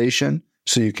personalization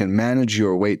so you can manage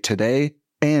your weight today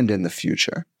and in the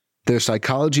future. Their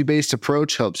psychology-based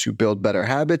approach helps you build better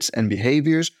habits and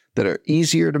behaviors that are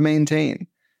easier to maintain.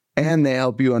 And they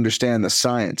help you understand the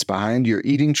science behind your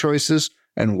eating choices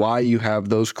and why you have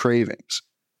those cravings.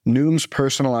 Noom's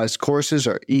personalized courses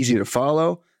are easy to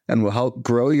follow and will help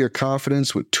grow your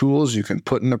confidence with tools you can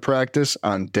put into practice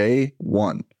on day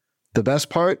one. The best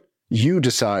part? You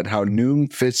decide how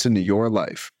Noom fits into your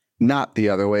life, not the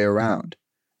other way around.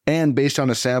 And based on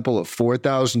a sample of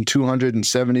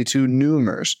 4,272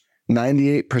 Noomers,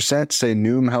 98% say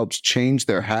Noom helps change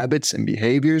their habits and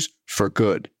behaviors for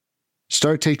good.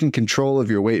 Start taking control of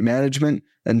your weight management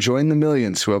and join the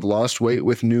millions who have lost weight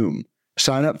with Noom.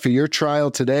 Sign up for your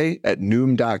trial today at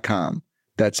Noom.com.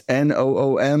 That's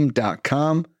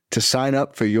Noom.com to sign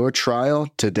up for your trial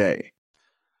today.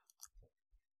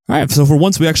 All right, so for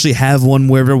once, we actually have one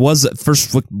where there was a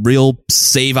first real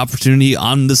save opportunity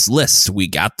on this list. We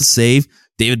got the save.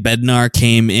 David Bednar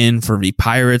came in for the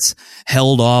Pirates,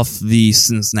 held off the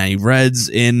Cincinnati Reds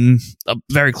in a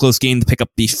very close game to pick up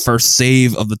the first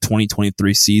save of the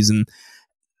 2023 season.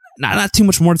 Not too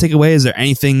much more to take away. Is there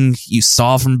anything you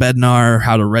saw from Bednar,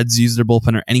 how the Reds used their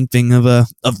bullpen, or anything of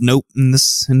note in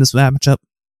this matchup?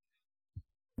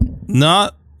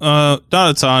 Not a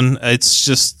ton. It's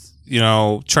just,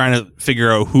 trying to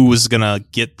figure out who was going to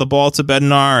get the ball to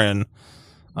Bednar. And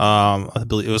I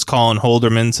believe it was Colin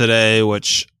Holderman today,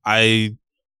 which I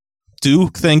do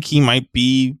think he might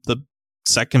be the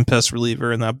second best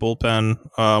reliever in that bullpen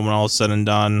when all is said and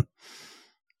done.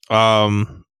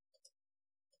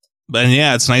 But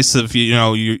yeah, it's nice if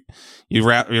you're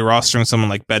rostering someone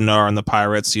like Bednar and the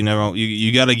Pirates.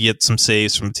 You got to get some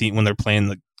saves from a team when they're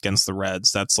playing against the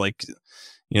Reds. That's like,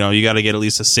 you got to get at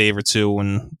least a save or two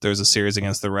when there's a series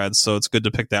against the Reds. So it's good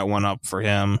to pick that one up for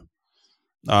him.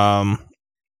 The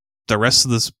rest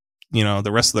of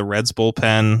the Reds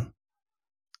bullpen,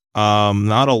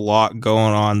 not a lot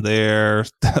going on there.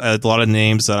 A lot of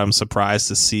names that I'm surprised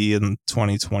to see in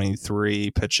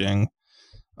 2023 pitching.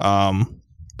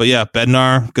 But yeah,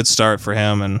 Bednar, good start for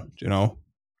him, and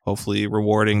hopefully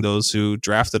rewarding those who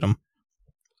drafted him.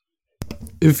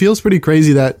 It feels pretty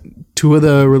crazy that two of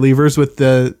the relievers with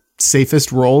the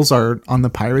safest roles are on the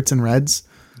Pirates and Reds.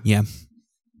 Yeah,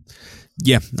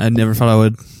 I never thought I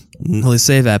would really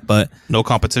say that, but no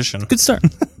competition. Good start.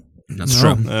 That's true.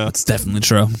 Yeah. That's definitely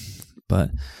true. But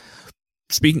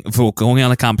speaking of going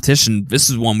on a competition, this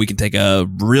is one we can take a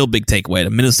real big takeaway. The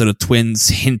Minnesota Twins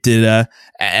hinted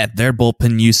at their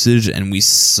bullpen usage, and we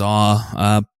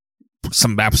saw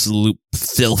some absolute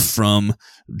filth from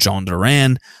John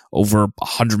Duran, over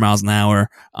 100 miles an hour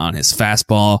on his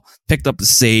fastball. Picked up the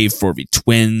save for the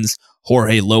Twins.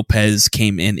 Jorge Lopez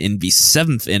came in the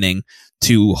 7th inning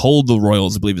to hold the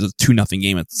Royals. I believe it was a 2-0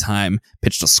 game at the time.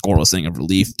 Pitched a scoreless inning of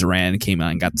relief. Duran came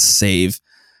out and got the save.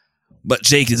 But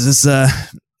Jake, is this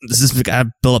got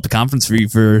to build up the confidence for you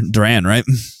for Duran, right?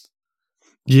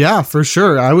 Yeah, for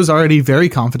sure. I was already very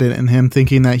confident in him,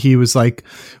 thinking that he was like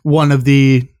one of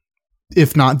the,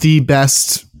 if not the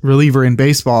best reliever in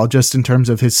baseball, just in terms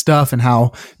of his stuff and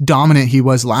how dominant he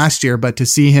was last year. But to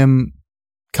see him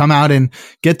come out and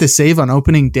get the save on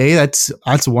opening day, that's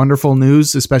wonderful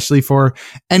news, especially for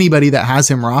anybody that has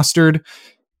him rostered.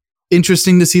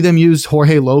 Interesting to see them use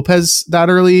Jorge Lopez that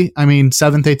early. I mean,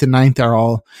 7th, 8th, and 9th are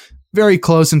all very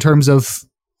close in terms of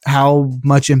how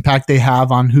much impact they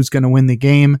have on who's going to win the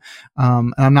game.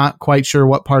 And I'm not quite sure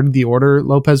what part of the order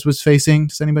Lopez was facing.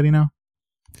 Does anybody know?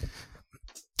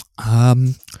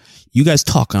 You guys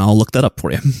talk and I'll look that up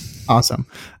for you. Awesome.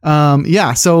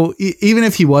 Yeah. So even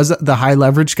if he was the high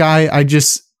leverage guy,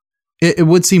 it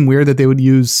would seem weird that they would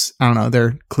use, I don't know,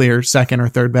 their clear second or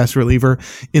third best reliever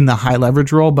in the high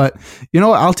leverage role. But you know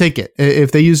what? I'll take it.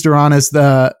 If they use Duran as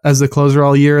the closer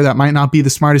all year, that might not be the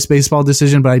smartest baseball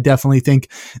decision, but I definitely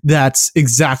think that's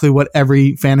exactly what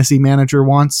every fantasy manager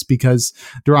wants, because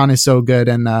Duran is so good.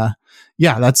 And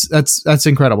yeah, that's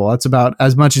incredible. That's about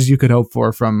as much as you could hope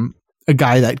for from a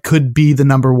guy that could be the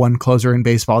number one closer in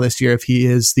baseball this year if he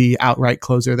is the outright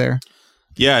closer there.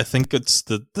 Yeah, I think it's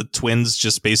the Twins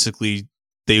just basically,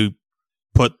 they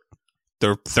put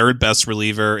their third best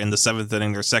reliever in the 7th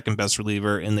inning, their second best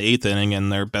reliever in the 8th inning, and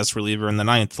their best reliever in the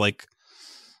 9th, like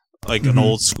an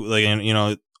old school, like, you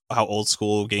know, how old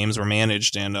school games were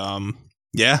managed. And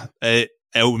yeah, I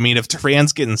mean, if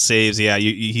Duran's getting saves, yeah,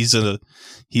 he's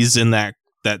in that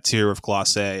tier of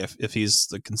Class A if he's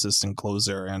the consistent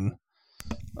closer. And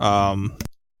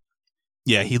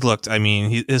yeah, he looked, I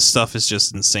mean, his stuff is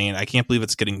just insane. I can't believe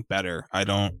it's getting better. I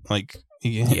don't like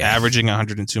averaging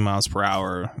 102 miles per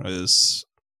hour is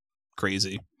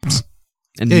crazy.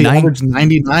 And yeah, he averaged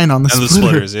 99 on the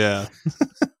splitters. Yeah.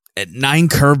 At 9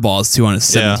 curveballs,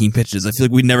 217 pitches. I feel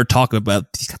like we never talk about,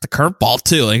 he's got the curveball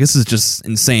too. Like, this is just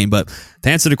insane. But to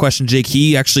answer the question, Jake,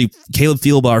 Caleb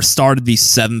Fieldbar started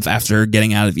V7th after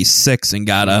getting out of V6 and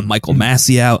got Michael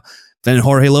Massey out. Then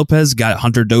Jorge Lopez got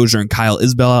Hunter Dozier and Kyle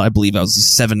Isbell out. I believe that was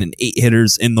 7 and 8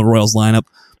 hitters in the Royals lineup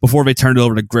before they turned it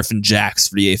over to Griffin Jax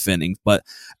for the 8th inning. But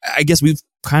I guess we've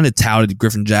kind of touted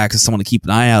Griffin Jax as someone to keep an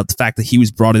eye out. The fact that he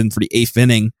was brought in for the 8th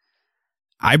inning,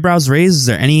 eyebrows raised. Is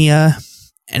there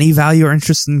any value or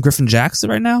interest in Griffin Jax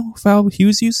right now for how he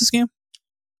was used this game?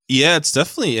 Yeah, it's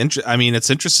definitely I mean,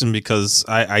 it's interesting because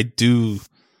I do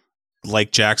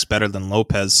like Jax better than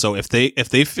Lopez. So if they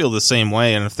feel the same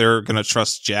way, and if they're going to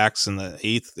trust Jax in the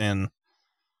 8th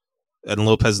and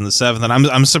Lopez in the 7th, and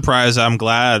I'm surprised. I'm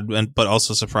glad, but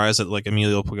also surprised that like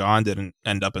Emilio Pagan didn't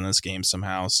end up in this game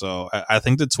somehow. So I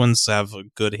think the Twins have a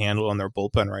good handle on their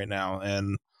bullpen right now,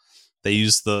 and they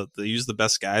use the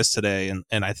best guys today,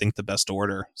 and I think the best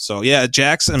order. So yeah,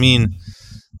 Jax, I mean,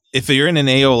 if you're in an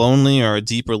AL only or a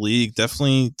deeper league,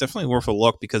 definitely worth a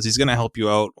look, because he's going to help you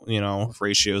out, you know, with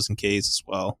ratios and Ks as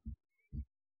well.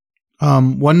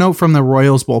 One note from the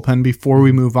Royals bullpen before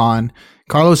we move on: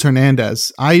 Carlos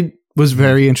Hernandez. I was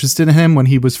very interested in him when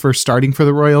he was first starting for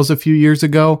the Royals a few years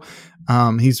ago.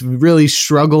 He's really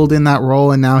struggled in that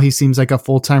role, and now he seems like a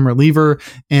full-time reliever.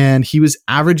 And he was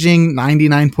averaging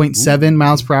 99.7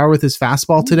 miles per hour with his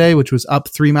fastball today, which was up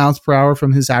 3 miles per hour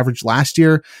from his average last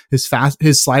year. His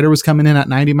slider was coming in at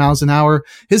 90 miles an hour.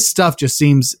 His stuff just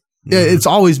seems, it's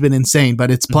always been insane,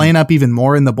 but it's playing up even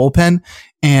more in the bullpen.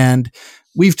 And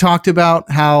we've talked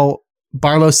about how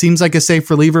Barlow seems like a safe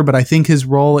reliever, but I think his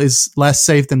role is less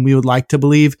safe than we would like to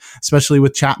believe, especially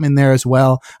with Chapman there as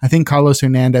well. I think Carlos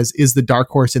Hernandez is the dark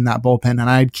horse in that bullpen, and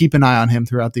I'd keep an eye on him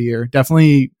throughout the year.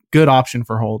 Definitely good option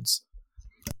for holds.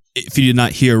 If you did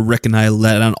not hear Rick and I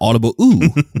let out an audible ooh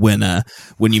when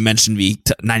you mentioned the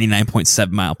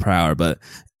 99.7 mile per hour, but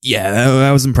yeah,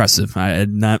 that was impressive. I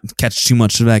did not catch too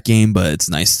much of that game, but it's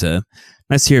nice to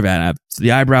hear that.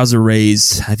 The eyebrows are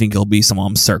raised. I think he'll be someone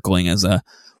I'm circling as a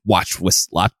watch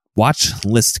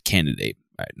list candidate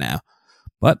right now.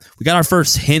 But we got our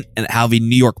first hint at how the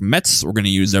New York Mets were going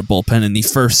to use their bullpen, and the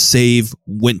first save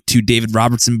went to David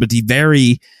Robertson. But the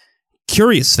very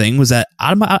curious thing was that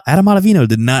Adam Ottavino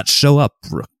did not show up.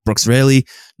 Brooks Raley,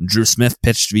 Drew Smith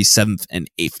pitched the 7th and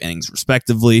 8th innings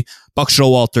respectively. Buck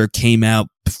Showalter came out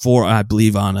before, I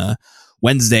believe, on a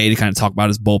Wednesday to kind of talk about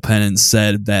his bullpen and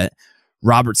said that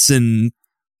Robertson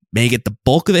may get the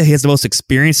bulk of it. He has the most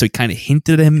experience, so he kind of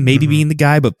hinted at him maybe being the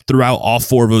guy, but threw out all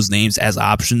 4 of those names as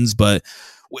options. But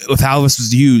with how this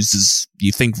was used, do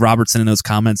you think Robertson in those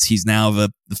comments, he's now the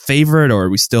favorite, or are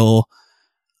we still...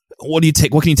 What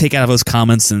can you take out of those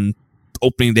comments and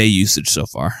opening day usage so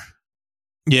far?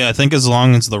 Yeah, I think as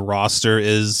long as the roster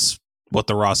is what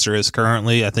the roster is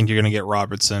currently, I think you're going to get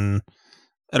Robertson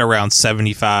at around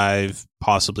 75,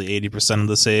 possibly 80% of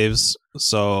the saves.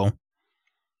 So,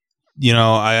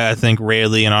 I think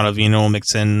Rayleigh and Ottavino will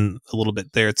mix in a little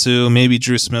bit there too. Maybe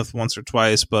Drew Smith once or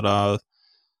twice, but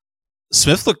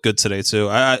Smith looked good today too.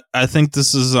 I think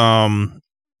this is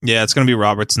it's going to be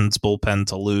Robertson's bullpen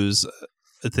to lose.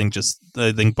 I think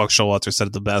Buck Showalter said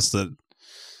it the best, that,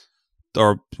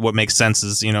 or what makes sense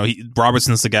is,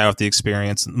 Robertson's the guy with the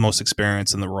experience, most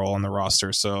experience in the role on the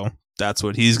roster. So that's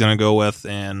what he's going to go with.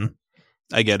 And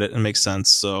I get it. It makes sense.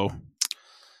 So,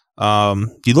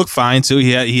 he looked fine too.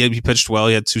 He pitched well.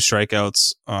 He had 2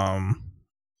 strikeouts.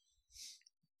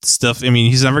 Stuff. I mean,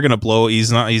 he's never going to blow.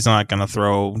 He's not going to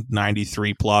throw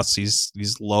 93 plus. He's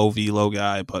low velo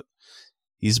guy, but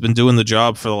he's been doing the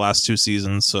job for the last 2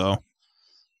 seasons. So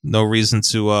no reason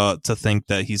to think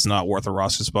that he's not worth a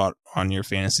roster spot on your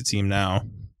fantasy team now.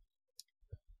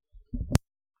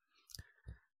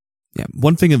 Yeah,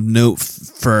 one thing of note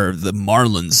for the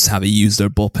Marlins, how they use their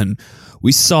bullpen,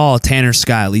 we saw Tanner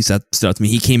Scott, at least that stood out to me.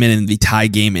 He came in the tie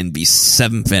game in the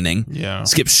 7th inning. Yeah.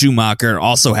 Skip Schumacher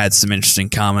also had some interesting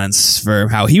comments for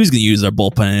how he was going to use their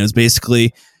bullpen. And it was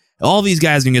basically all these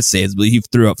guys going to get saves, but he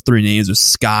threw up 3 names with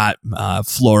Scott,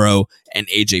 Floro, and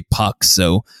AJ Puck.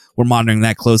 So we're monitoring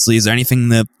that closely. Is there anything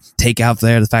to take out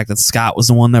there? The fact that Scott was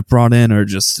the one that brought in, or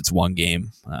just it's one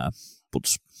game? We'll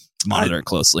just monitor it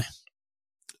closely.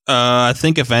 I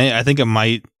think it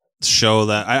might show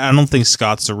that I don't think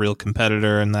Scott's a real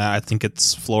competitor in that. I think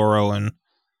it's Floro and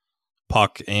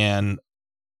Puck, and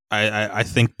I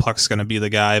think Puck's going to be the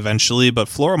guy eventually, but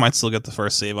Floro might still get the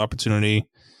first save opportunity.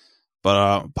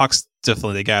 But Puck's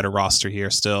definitely the guy to roster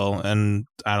here still, and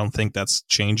I don't think that's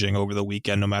changing over the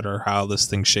weekend, no matter how this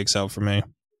thing shakes out for me.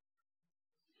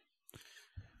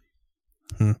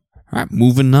 All right,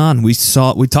 moving on. We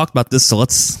talked about this, so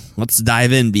let's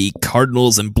dive in. The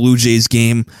Cardinals and Blue Jays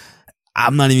game.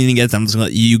 I'm not even going to get them. I'm just going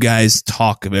to let you guys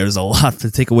talk. There's a lot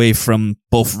to take away from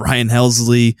both Ryan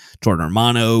Helsley, Jordan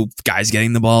Romano, guys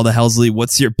getting the ball to Helsley.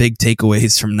 What's your big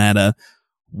takeaways from that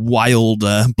wild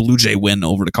Blue Jay win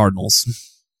over the Cardinals?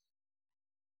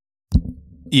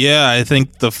 Yeah, I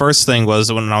think the first thing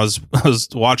was when I was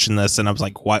watching this, and I was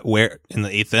like, "What? Where in the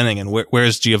 8th inning? And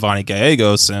where's Giovanni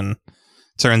Gallegos?" And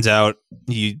turns out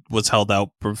he was held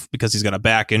out because he's got a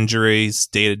back injury. He's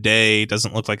day to day.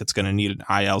 Doesn't look like it's going to need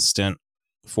an IL stint,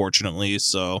 fortunately.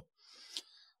 So,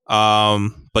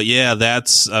 but yeah,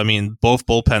 both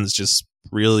bullpens just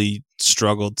really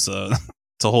struggled to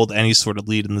hold any sort of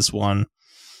lead in this one.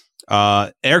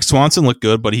 Eric Swanson looked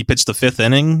good, but he pitched the 5th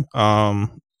inning,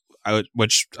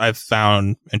 which I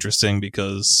found interesting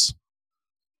because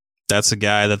that's a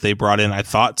guy that they brought in, I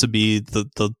thought, to be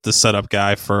the setup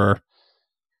guy for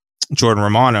Jordan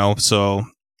Romano. So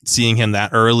seeing him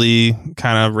that early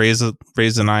kind of raise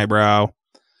an eyebrow.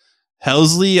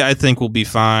 Helsley, I think, will be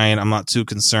fine. I'm not too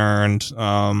concerned.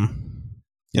 Blue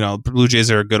Jays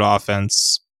are a good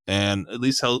offense, and at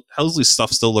least Helsley's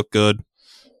stuff still looked good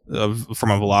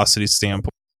from a velocity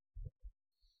standpoint.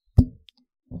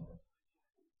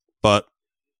 But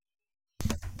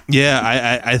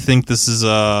yeah, I think this is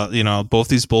both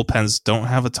these bullpens don't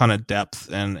have a ton of depth,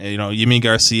 and Yimi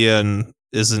Garcia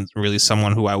isn't really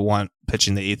someone who I want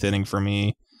pitching the 8th inning for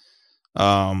me.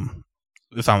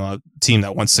 If I'm a team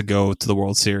that wants to go to the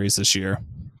World Series this year.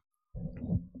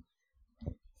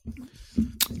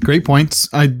 Great points.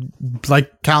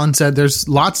 Like Callan said, there's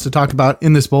lots to talk about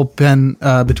in this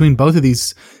bullpen between both of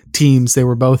these teams. They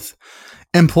were both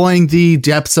employing the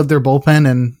depths of their bullpen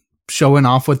and showing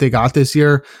off what they got this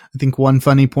year. I think one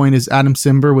funny point is Adam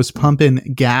Simber was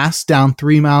pumping gas down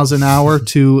 3 miles an hour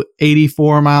to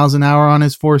 84 miles an hour on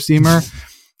his 4-seamer.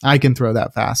 I can throw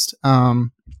that fast.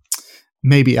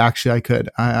 Maybe actually I could.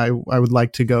 I would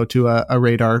like to go to a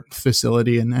radar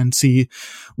facility and see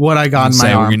what I got in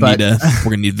my arm. We're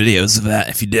gonna need videos of that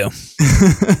if you do.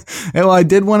 Well, I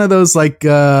did one of those like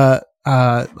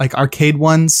arcade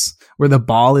ones where the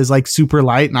ball is like super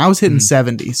light, and I was hitting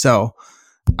 70. So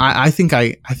I think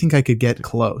I could get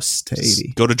close to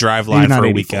 80. Go to Drive Line for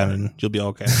a weekend and you'll be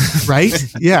okay. Right?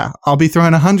 Yeah. I'll be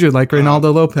throwing 100 like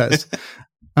Reynaldo Lopez.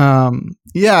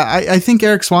 I think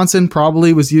Eric Swanson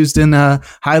probably was used in a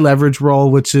high leverage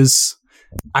role, which is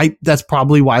that's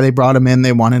probably why they brought him in.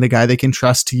 They wanted a guy they can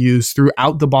trust to use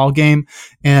throughout the ball game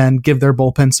and give their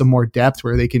bullpen some more depth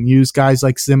where they can use guys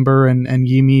like Simber and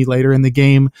Yimi later in the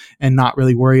game and not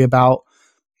really worry about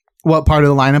what part of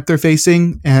the lineup they're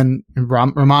facing. And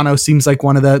Romano seems like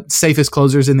one of the safest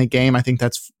closers in the game. I think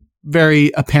that's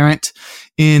very apparent.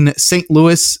 In St.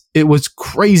 Louis, it was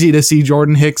crazy to see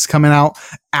Jordan Hicks coming out,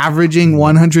 averaging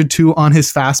 102 on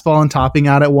his fastball and topping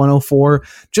out at 104.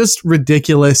 Just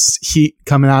ridiculous heat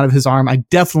coming out of his arm. I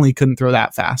definitely couldn't throw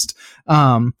that fast.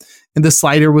 And the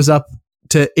slider was up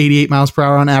to 88 miles per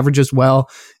hour on average as well.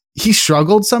 He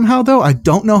struggled somehow, though. I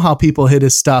don't know how people hit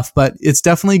his stuff, but it's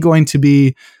definitely going to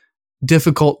be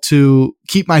difficult to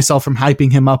keep myself from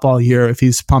hyping him up all year if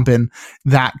he's pumping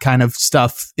that kind of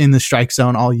stuff in the strike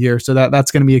zone all year. So that's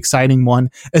going to be an exciting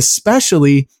one,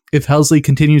 especially if Helsley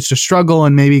continues to struggle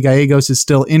and maybe Gallegos is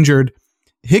still injured.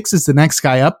 Hicks is the next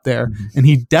guy up there, and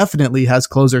he definitely has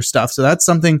closer stuff. So that's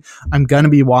something I'm going to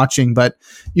be watching, but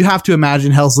you have to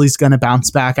imagine Helsley's going to bounce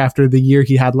back after the year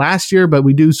he had last year, but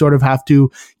we do sort of have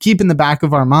to keep in the back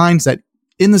of our minds that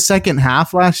in the second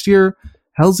half last year,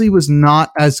 Helsley was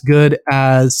not as good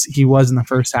as he was in the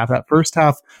first half. That first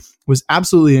half was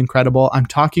absolutely incredible. I'm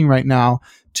talking right now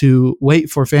to wait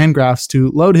for Fangraphs to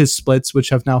load his splits, which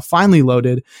have now finally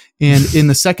loaded. And in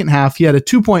the second half, he had a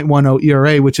 2.10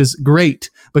 ERA, which is great,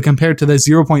 but compared to the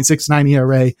 0.69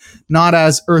 ERA, not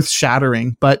as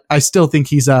earth-shattering. But I still think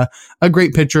he's a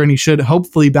great pitcher, and he should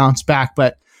hopefully bounce back.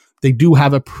 But they do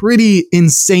have a pretty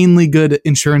insanely good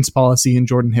insurance policy in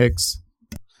Jordan Hicks.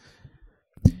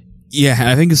 Yeah,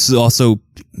 I think this is also,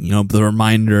 the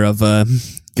reminder of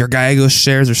your Gallegos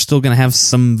shares are still going to have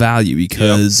some value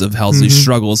because of Helsley's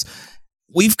struggles.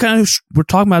 We're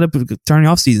talking about it during the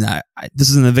offseason. This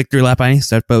isn't a victory lap by any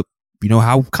step, but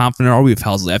how confident are we of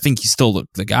Helsley? I think he's still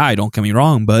the guy, don't get me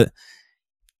wrong, but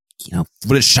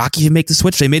would it shock you to make the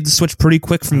switch? They made the switch pretty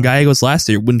quick from Gallegos last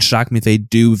year. It wouldn't shock me if they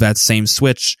do that same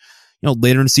switch,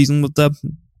 later in the season with the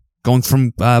going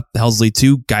from Helsley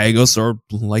to Gallegos, or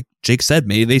like Jake said,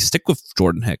 maybe they stick with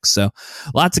Jordan Hicks. So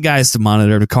lots of guys to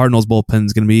monitor. The Cardinals bullpen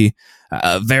is going to be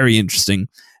very interesting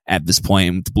at this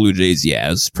point. With the Blue Jays,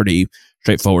 it's pretty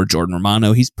straightforward. Jordan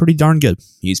Romano, he's pretty darn good.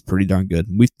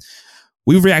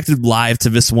 We've reacted live to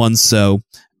this one, so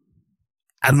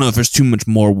I don't know if there's too much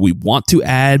more we want to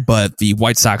add, but the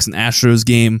White Sox and Astros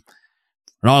game,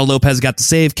 Ronaldo Lopez got the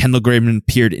save. Kendall Graveman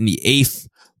appeared in the eighth.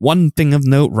 One thing of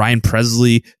note, Ryan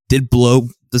Presley did blow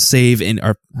the save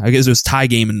or I guess it was tie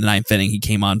game in the ninth inning. He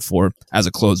came on for as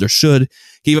a closer should.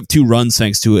 Gave up 2 runs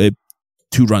thanks to a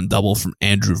 2-run double from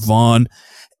Andrew Vaughn.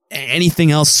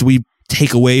 Anything else we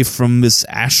take away from this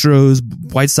Astros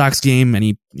White Sox game?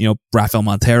 Rafael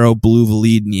Montero blew the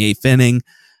lead in the eighth inning.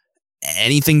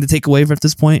 Anything to take away at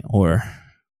this point, or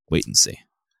wait and see?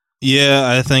 Yeah,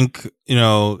 I think,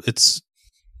 it's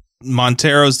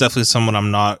Montero's definitely someone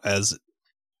I'm not as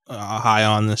high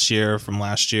on this year from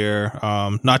last year.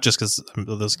 Not just because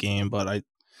of this game, but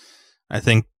I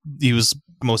think he was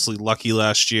mostly lucky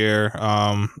last year.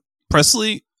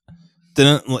 Presley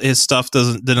his stuff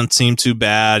didn't seem too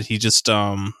bad. He just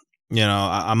I'm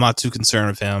not too concerned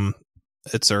with him.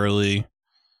 It's early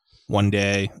one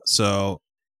day, so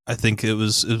I think it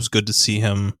was good to see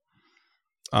him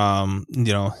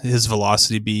his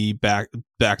velocity be back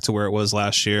to where it was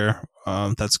last year.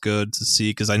 That's good to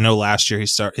see, because I know last year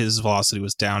his velocity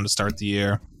was down to start the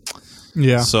year.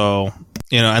 Yeah. So,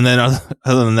 and then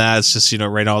other than that, it's just,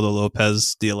 Reynaldo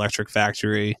Lopez, the electric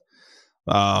factory.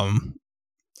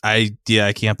 I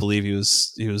can't believe he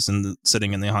was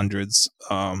sitting in the hundreds.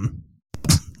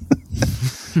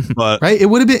 But right, it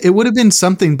would have been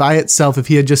something by itself if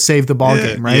he had just saved the ball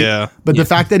game, right? Yeah. But the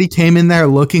fact that he came in there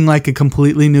looking like a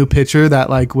completely new pitcher that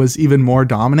was even more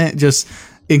dominant just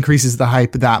increases the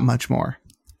hype that much more.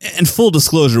 And full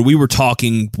disclosure, we were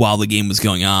talking while the game was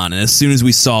going on, and as soon as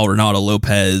we saw Ronaldo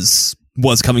Lopez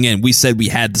was coming in, we said we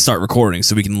had to start recording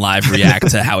so we can live react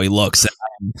to how he looks.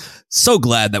 I'm so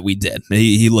glad that we did.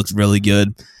 He looked really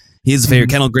good. He's favorite.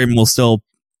 Kendall Graveman will still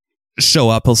show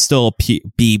up. He'll still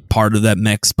be part of that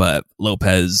mix, but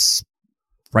Lopez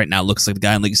right now looks like the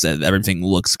guy. And like you said, everything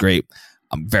looks great.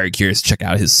 I'm very curious to check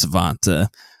out his Savant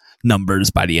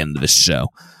numbers by the end of this show.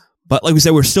 But like we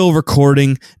said, we're still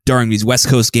recording during these West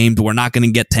Coast games. We're not going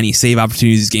to get to any save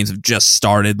opportunities. These games have just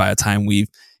started by the time we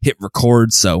hit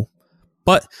record.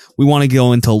 But we want to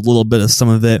go into a little bit of some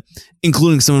of it,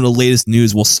 including some of the latest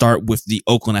news. We'll start with the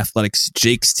Oakland Athletics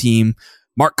Jake's team.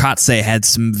 Mark Kotsay had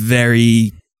some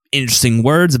very interesting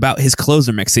words about his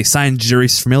closer mix. They signed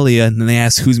Jeurys Familia, and then they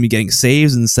asked who's going to be getting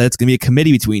saves, and said it's going to be a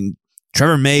committee between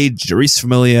Trevor May, Jeurys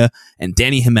Familia, and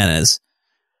Danny Jimenez.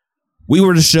 We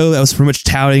were the show that was pretty much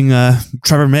touting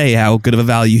Trevor May, how good of a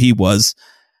value he was.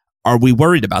 Are we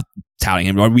worried about touting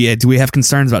him? Do we have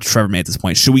concerns about Trevor May at this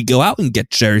point? Should we go out and get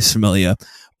Jeurys Familia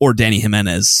or Danny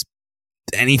Jimenez?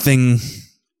 Anything?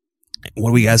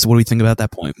 What do we think about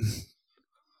that point?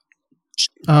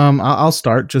 I'll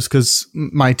start just because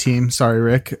my team. Sorry,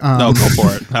 Rick. No, go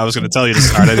for it. I was going to tell you to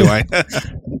start anyway.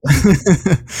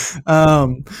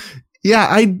 Yeah,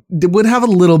 I would have a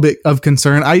little bit of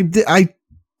concern. I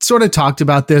sort of talked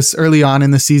about this early on in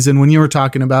the season when you were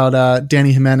talking about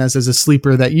Danny Jimenez as a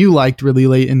sleeper that you liked really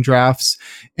late in drafts.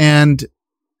 And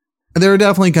there were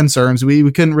definitely concerns. We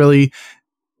couldn't really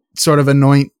sort of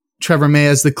anoint Trevor May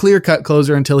as the clear-cut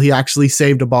closer until he actually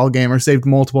saved a ball game or saved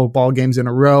multiple ball games in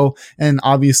a row. And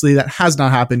obviously that has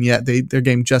not happened yet. Their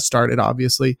game just started,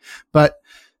 obviously. But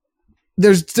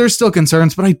there's still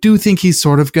concerns, but I do think he's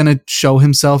sort of going to show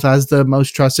himself as the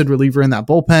most trusted reliever in that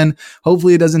bullpen.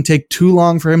 Hopefully it doesn't take too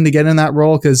long for him to get in that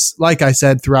role because, like I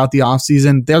said, throughout the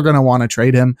offseason, they're going to want to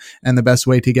trade him, and the best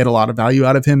way to get a lot of value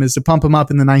out of him is to pump him up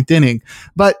in the 9th inning.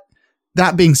 But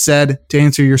that being said, to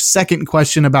answer your second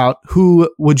question about who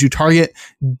would you target,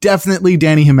 definitely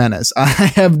Danny Jimenez.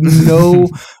 I am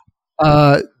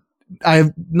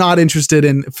not interested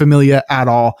in Familia at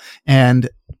all, and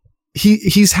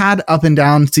he's had up and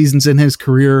down seasons in his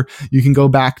career. You can go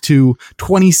back to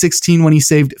 2016 when he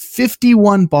saved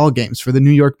 51 ball games for the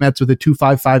New York Mets with a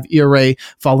 2.55 ERA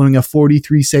following a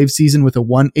 43 save season with a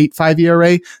 1.85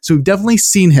 ERA. So we've definitely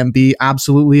seen him be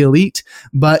absolutely elite,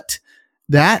 but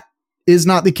that is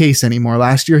not the case anymore.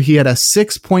 Last year, he had a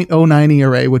 6.09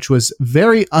 ERA, which was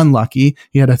very unlucky.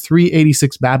 He had a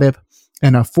 3.86 BABIP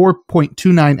and a 4.29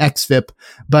 xFIP.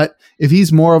 But if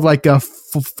he's more of like a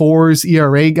fours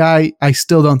ERA guy, I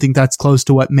still don't think that's close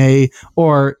to what May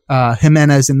or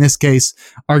Jimenez in this case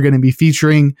are going to be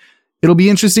featuring. It'll be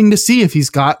interesting to see if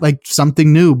he's got like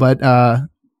something new. But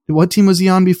what team was he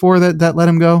on before that let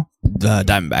him go? The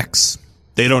Diamondbacks.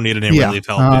 They don't need any relief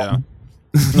help. Yeah.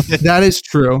 That is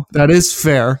true. That is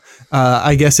fair.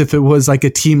 I guess if it was like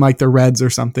a team like the Reds or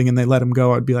something and they let him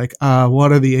go, I'd be like,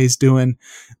 what are the A's doing?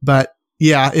 But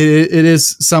yeah, it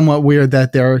is somewhat weird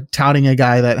that they're touting a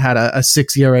guy that had a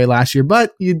 6 ERA last year,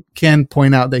 but you can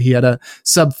point out that he had a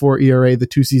sub 4 ERA the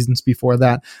 2 seasons before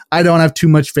that. I don't have too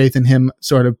much faith in him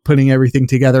sort of putting everything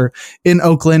together in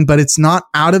Oakland, but it's not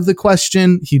out of the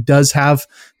question. He does have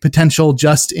potential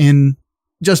just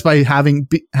by having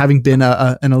been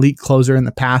an elite closer in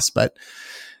the past, but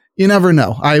you never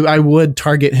know. I would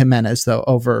target Jimenez though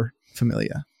over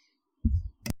Familia.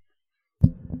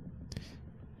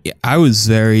 Yeah, I will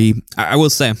say, not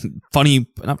funny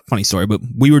story, but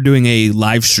we were doing a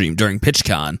live stream during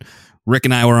PitchCon. Rick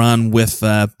and I were on with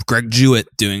Greg Jewett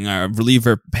doing our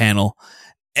reliever panel.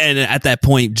 And at that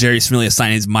point, Jerry Familia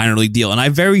signed his minor league deal. And I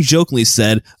very jokingly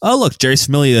said, oh, look, Jerry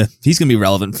Familia, he's going to be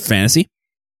relevant for fantasy.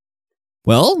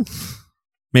 Well,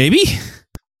 maybe.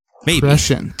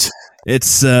 Prescient.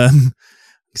 It's, like I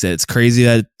said, it's crazy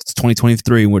that it's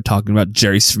 2023 and we're talking about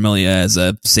Jerry Familia as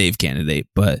a save candidate,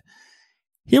 but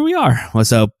here we are.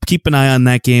 So keep an eye on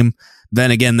that game.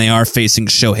 Then again, they are facing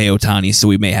Shohei Ohtani, so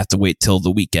we may have to wait till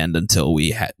the weekend until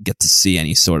we get to see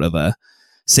any sort of a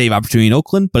save opportunity in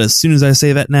Oakland. But as soon as I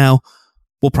say that now,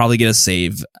 we'll probably get a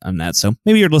save on that. So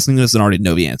maybe you're listening to this and already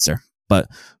know the answer, but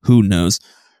who knows?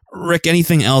 Rick,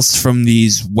 anything else from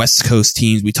these West Coast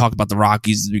teams? We talked about the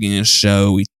Rockies at the beginning of the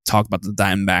show. We talked about the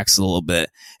Diamondbacks a little bit.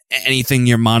 Anything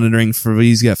you're monitoring for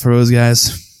those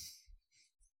guys?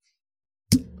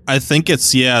 I think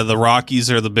it's the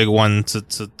Rockies are the big one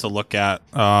to look at.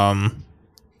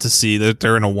 To see that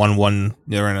they're in a 1-1.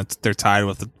 They're tied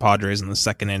with the Padres in the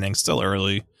second inning, still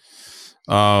early.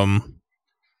 There's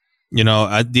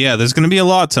going to be a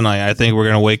lot tonight. I think we're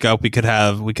going to wake up. We could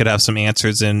have some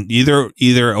answers in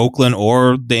either Oakland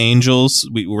or the Angels.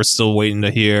 We're still waiting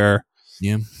to hear.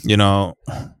 Yeah.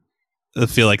 I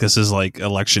feel like this is like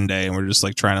election day, and we're just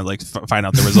like trying to like find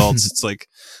out the results. It's like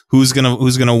who's gonna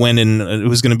win and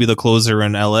who's gonna be the closer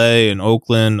in LA and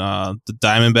Oakland. The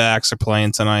Diamondbacks are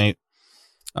playing tonight.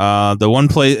 The one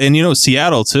play, and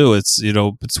Seattle too. It's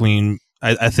between.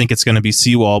 I think it's going to be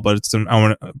Seawall, but I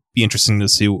want to be interesting to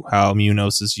see how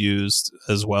Munoz is used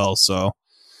as well. So,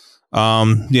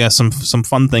 some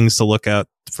fun things to look at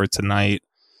for tonight.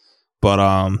 But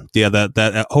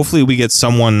that hopefully we get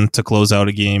someone to close out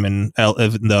a game in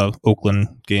the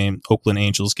Oakland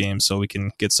Angels game, so we can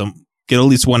get at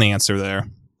least one answer there.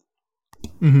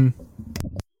 Mm-hmm.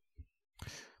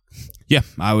 Yeah,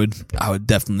 I would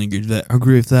definitely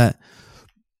agree with that.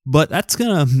 But that's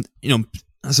gonna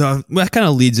so that kind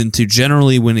of leads into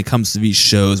generally when it comes to these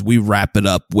shows, we wrap it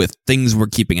up with things we're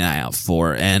keeping an eye out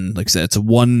for, and like I said, it's a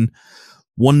one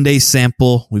day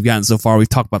sample we've gotten so far. We've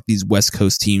talked about these West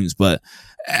Coast teams, but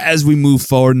as we move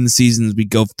forward in the season, as we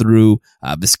go through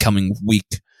this coming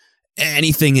week,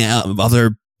 anything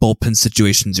other bullpen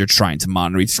situations you're trying to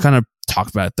monitor? We just kind of talked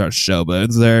about it throughout the show,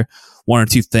 but is there one or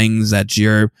two things that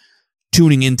you're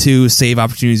tuning into, save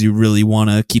opportunities you really want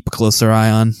to keep a closer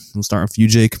eye on? We'll start with you,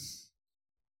 Jake.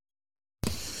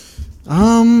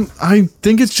 I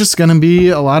think it's just going to be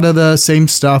a lot of the same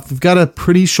stuff. We've got a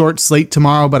pretty short slate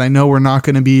tomorrow, but I know we're not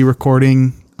going to be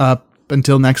recording up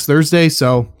until next Thursday,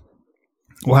 so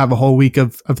we'll have a whole week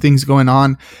of things going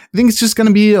on. I think it's just going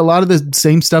to be a lot of the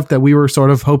same stuff that we were sort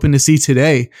of hoping to see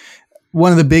today.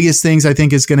 One of the biggest things I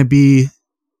think is going to be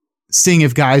seeing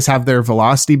if guys have their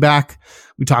velocity back.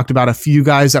 We talked about a few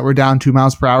guys that were down 2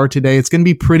 miles per hour today. It's going to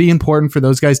be pretty important for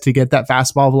those guys to get that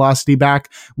fastball velocity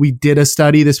back. We did a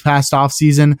study this past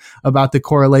offseason about the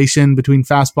correlation between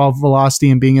fastball velocity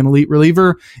and being an elite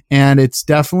reliever, and it's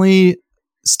definitely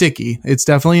sticky. It's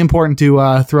definitely important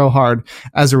to throw hard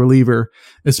as a reliever,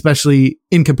 especially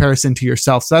in comparison to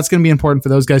yourself. So that's going to be important for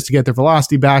those guys to get their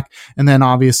velocity back. And then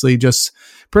obviously just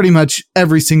pretty much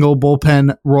every single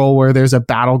bullpen role where there's a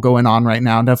battle going on right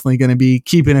now. Definitely going to be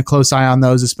keeping a close eye on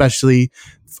those, especially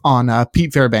on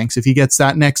Pete Fairbanks. If he gets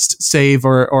that next save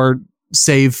or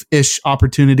save-ish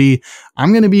opportunity,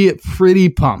 I'm going to be pretty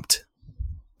pumped.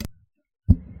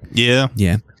 Yeah.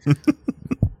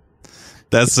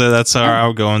 That's how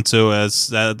I'll go into as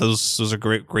that. Those are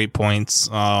great points.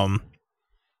 I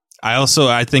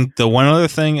think the one other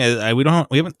thing is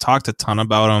we haven't talked a ton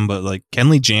about him, but like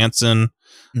Kenley Jansen,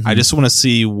 I just want to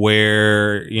see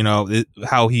where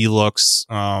how he looks.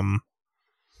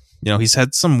 He's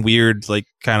had some weird like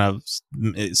kind of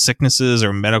sicknesses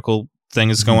or medical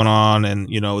things going on, and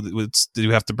you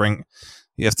have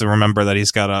to remember that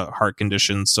he's got a heart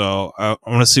condition. So I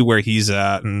want to see where he's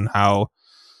at and how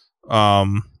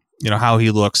how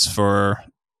he looks for,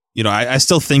 I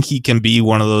still think he can be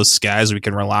one of those guys we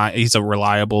can rely. He's a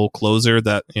reliable closer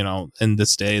that, in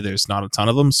this day, there's not a ton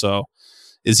of them. So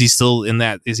is he still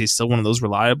one of those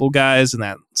reliable guys in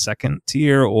that second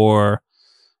tier, or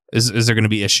is there going to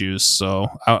be issues? So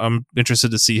I'm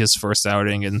interested to see his first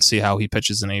outing and see how he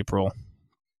pitches in April.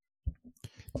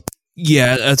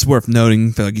 Yeah, that's worth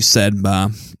noting. Like you said,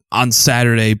 on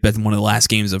Saturday, one of the last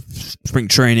games of spring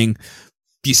training,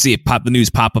 you see the news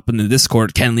pop up in the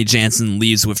Discord. Kenley Jansen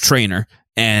leaves with trainer,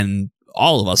 and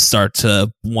all of us start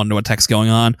to wonder what the heck's going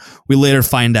on. We later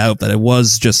find out that it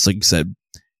was just, like you said,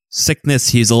 sickness.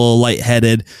 He's a little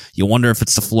lightheaded. You wonder if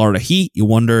it's the Florida heat. You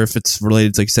wonder if it's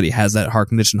related to, like you said, he has that heart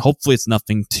condition. Hopefully it's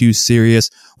nothing too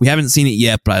serious. We haven't seen it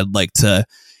yet, but I'd like to,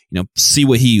 see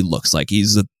what he looks like.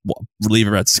 He's a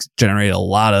reliever that's generated a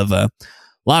lot of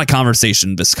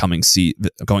conversation this coming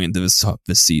going into this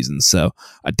season. So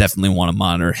I definitely want to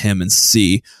monitor him and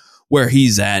see where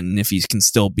he's at and if he can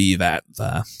still be that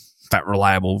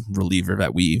reliable reliever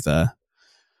that we've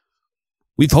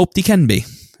hoped he can be.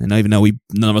 And even though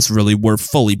none of us really were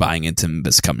fully buying into him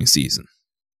this coming season.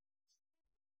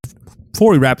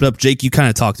 Before we wrap it up, Jake, you kind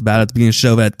of talked about it at the beginning of the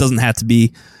show that does it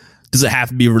have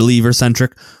to be reliever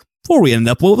centric? Before we end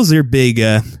up, what was your big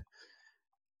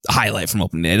highlight from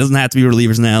opening day? It doesn't have to be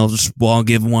relievers now. I'll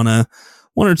give one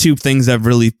or two things that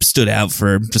really stood out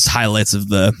for just highlights of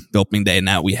the opening day.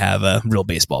 Now we have real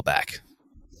baseball back.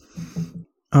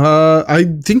 I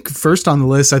think first on the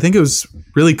list, I think it was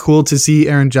really cool to see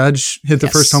Aaron Judge hit the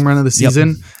first home run of the season.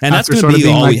 Yep. And that's going to be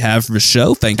all we have for the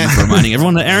show. Thank you for reminding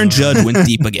everyone that Aaron Judge went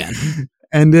deep again.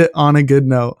 End it on a good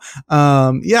note.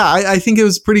 I think it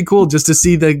was pretty cool just to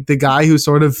see the guy who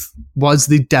sort of was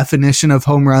the definition of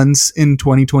home runs in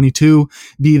 2022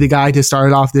 be the guy to start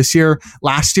it off this year.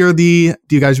 Last year, do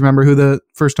you guys remember who the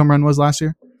first home run was last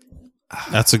year?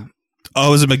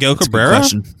 Was it Miguel Cabrera?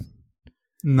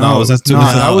 No, was that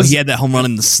not. He had that home run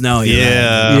in the snow.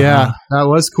 Yeah, that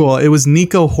was cool. It was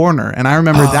Nico Horner, and I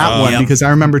remember that one because I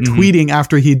remember tweeting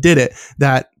after he did it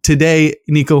that today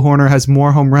Nico Horner has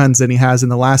more home runs than he has in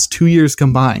the last 2 years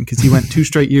combined because he went 2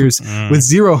 straight years with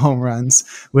 0 home runs,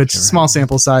 which small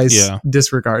sample size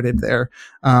disregarded there.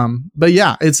 But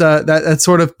yeah, it's that's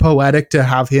sort of poetic to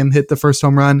have him hit the first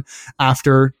home run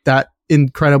after that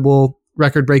incredible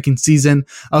record-breaking season.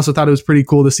 I also thought it was pretty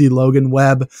cool to see Logan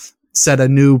Webb set a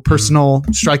new personal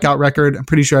strikeout record. I'm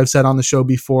pretty sure I've said on the show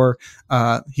before,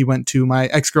 he went to my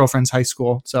ex-girlfriend's high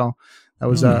school. So that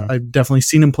was, I've definitely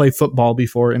seen him play football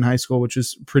before in high school, which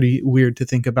is pretty weird to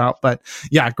think about, but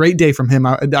yeah, great day from him.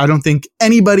 I don't think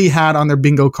anybody had on their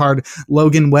bingo card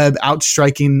Logan Webb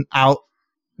outstriking out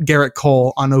Garrett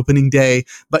Cole on opening day,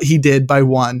 but he did by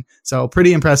 1. So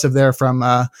pretty impressive there from,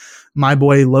 my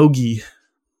boy Logie.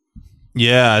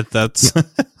 Yeah, that's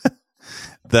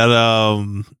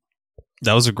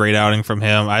that was a great outing from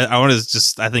him. I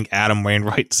think Adam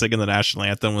Wainwright singing the national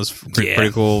anthem was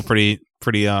pretty cool, pretty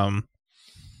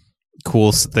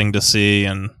cool thing to see.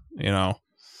 And,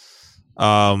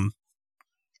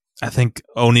 I think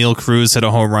O'Neal Cruz hit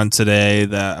a home run today.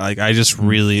 That like I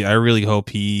really hope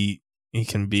he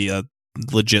can be a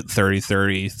legit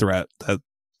 30-30 threat. That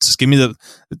just give me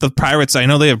the Pirates. I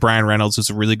know they have Brian Reynolds,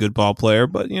 who's a really good ball player,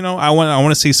 but I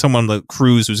want to see someone like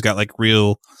Cruz who's got like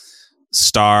real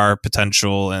star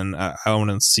potential, and I want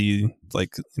to see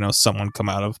like someone come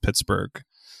out of Pittsburgh.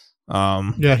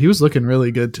 Yeah, he was looking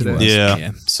really good today.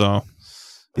 Yeah. So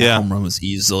yeah, home run was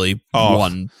easily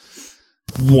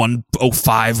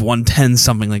 105, 110,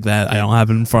 something like that. I don't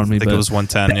have it in front of me. I think it was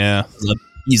 110. Yeah,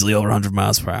 easily over 100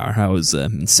 miles per hour. That was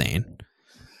insane.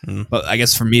 But I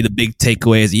guess for me, the big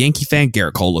takeaway as a Yankee fan,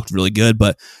 Garrett Cole looked really good.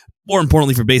 But more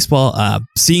importantly for baseball,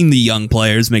 seeing the young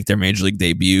players make their major league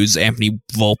debuts. Anthony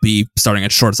Volpe starting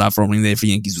at shortstop for opening day for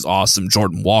Yankees was awesome.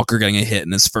 Jordan Walker getting a hit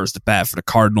in his first at bat for the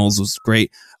Cardinals was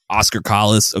great. Oscar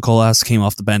Colas came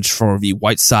off the bench for the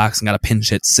White Sox and got a pinch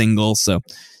hit single. So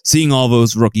seeing all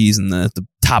those rookies and the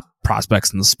top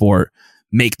prospects in the sport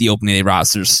make the opening day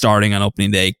rosters starting on opening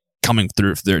day, coming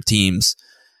through for their teams.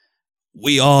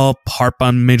 We all harp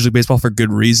on Major League Baseball for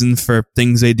good reason for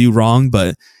things they do wrong,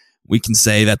 but we can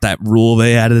say that rule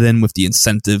they added in with the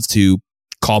incentive to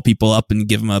call people up and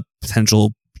give them a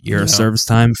potential year of service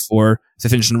time for to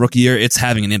finish in the rookie year, it's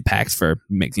having an impact for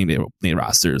making the opening day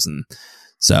rosters. And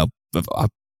so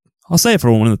I'll say it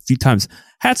for one of the few times.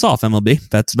 Hats off, MLB.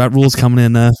 That rule's coming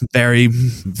in very,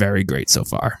 very great so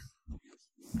far.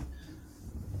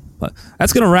 But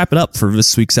that's going to wrap it up for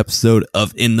this week's episode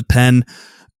of In the Pen.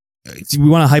 Do we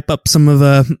want to hype up some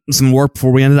work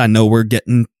before we end it? I know we're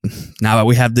getting, now that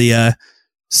we have the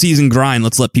season grind,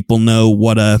 let's let people know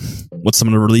what some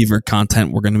of the reliever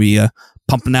content we're going to be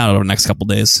pumping out over the next couple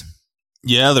days.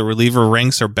 Yeah, the reliever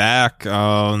ranks are back.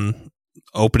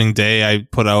 Opening day, I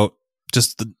put out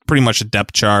just pretty much a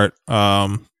depth chart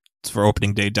for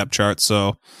opening day depth chart.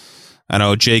 So I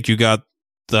know, Jake, you got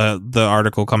the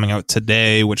article coming out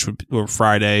today, which would be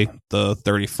Friday the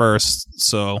 31st.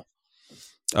 So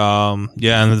and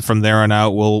then from there on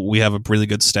out, we have a really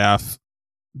good staff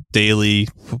daily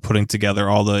putting together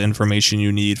all the information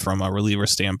you need from a reliever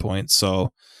standpoint.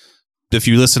 So if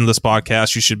you listen to this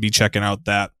podcast, you should be checking out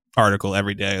that article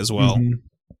every day as well. Mm-hmm.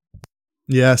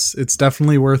 Yes, it's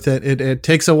definitely worth it. It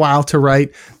takes a while to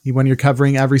write when you're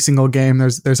covering every single game.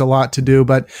 There's a lot to do,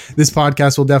 but this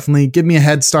podcast will definitely give me a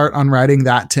head start on writing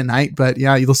that tonight. But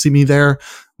yeah, you'll see me there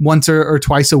once or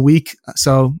twice a week.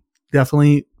 So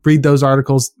definitely read those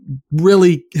articles.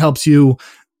 Really helps you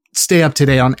stay up to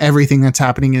date on everything that's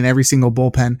happening in every single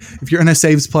bullpen. If you're in a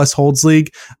saves plus holds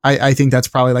league, I think that's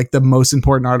probably like the most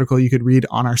important article you could read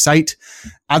on our site.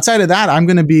 Outside of that, I'm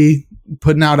going to be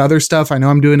putting out other stuff. I know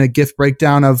I'm doing a gift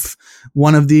breakdown of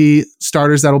one of the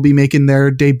starters that'll be making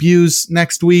their debuts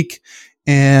next week.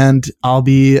 And I'll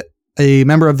be a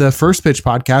member of the First Pitch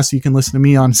podcast. So you can listen to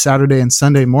me on Saturday and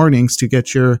Sunday mornings to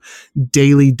get your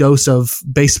daily dose of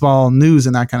baseball news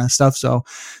and that kind of stuff. So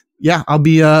yeah, I'll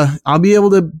be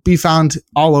able to be found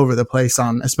all over the place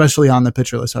especially on the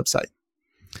Pitcher List website.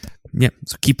 Yeah,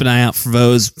 so keep an eye out for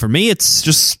those. For me, it's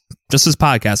just this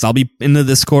podcast. I'll be in the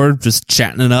Discord, just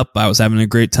chatting it up. I was having a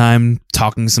great time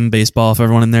talking some baseball with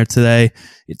everyone in there today.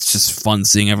 It's just fun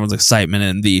seeing everyone's excitement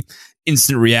and the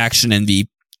instant reaction and the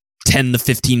 10 to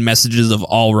 15 messages of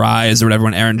all rise or whatever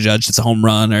when Aaron Judge hits a home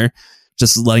run, or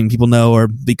just letting people know, or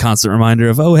the constant reminder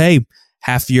of, oh, hey,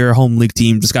 half your home league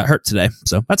team just got hurt today.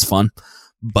 So that's fun.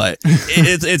 But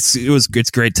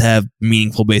it's great to have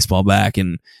meaningful baseball back.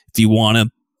 And if you want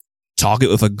to talk it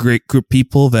with a great group of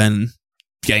people, then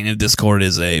getting into Discord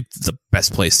is the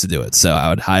best place to do it. So I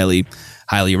would highly,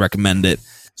 highly recommend it.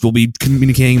 So we'll be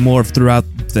communicating more throughout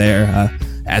there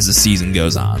as the season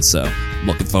goes on. So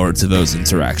looking forward to those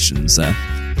interactions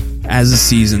as the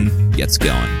season gets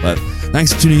going. But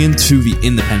thanks for tuning in to the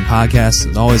In the Pen podcast.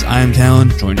 As always, I am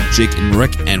Callan, joined by Jake and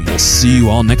Rick, and we'll see you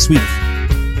all next week.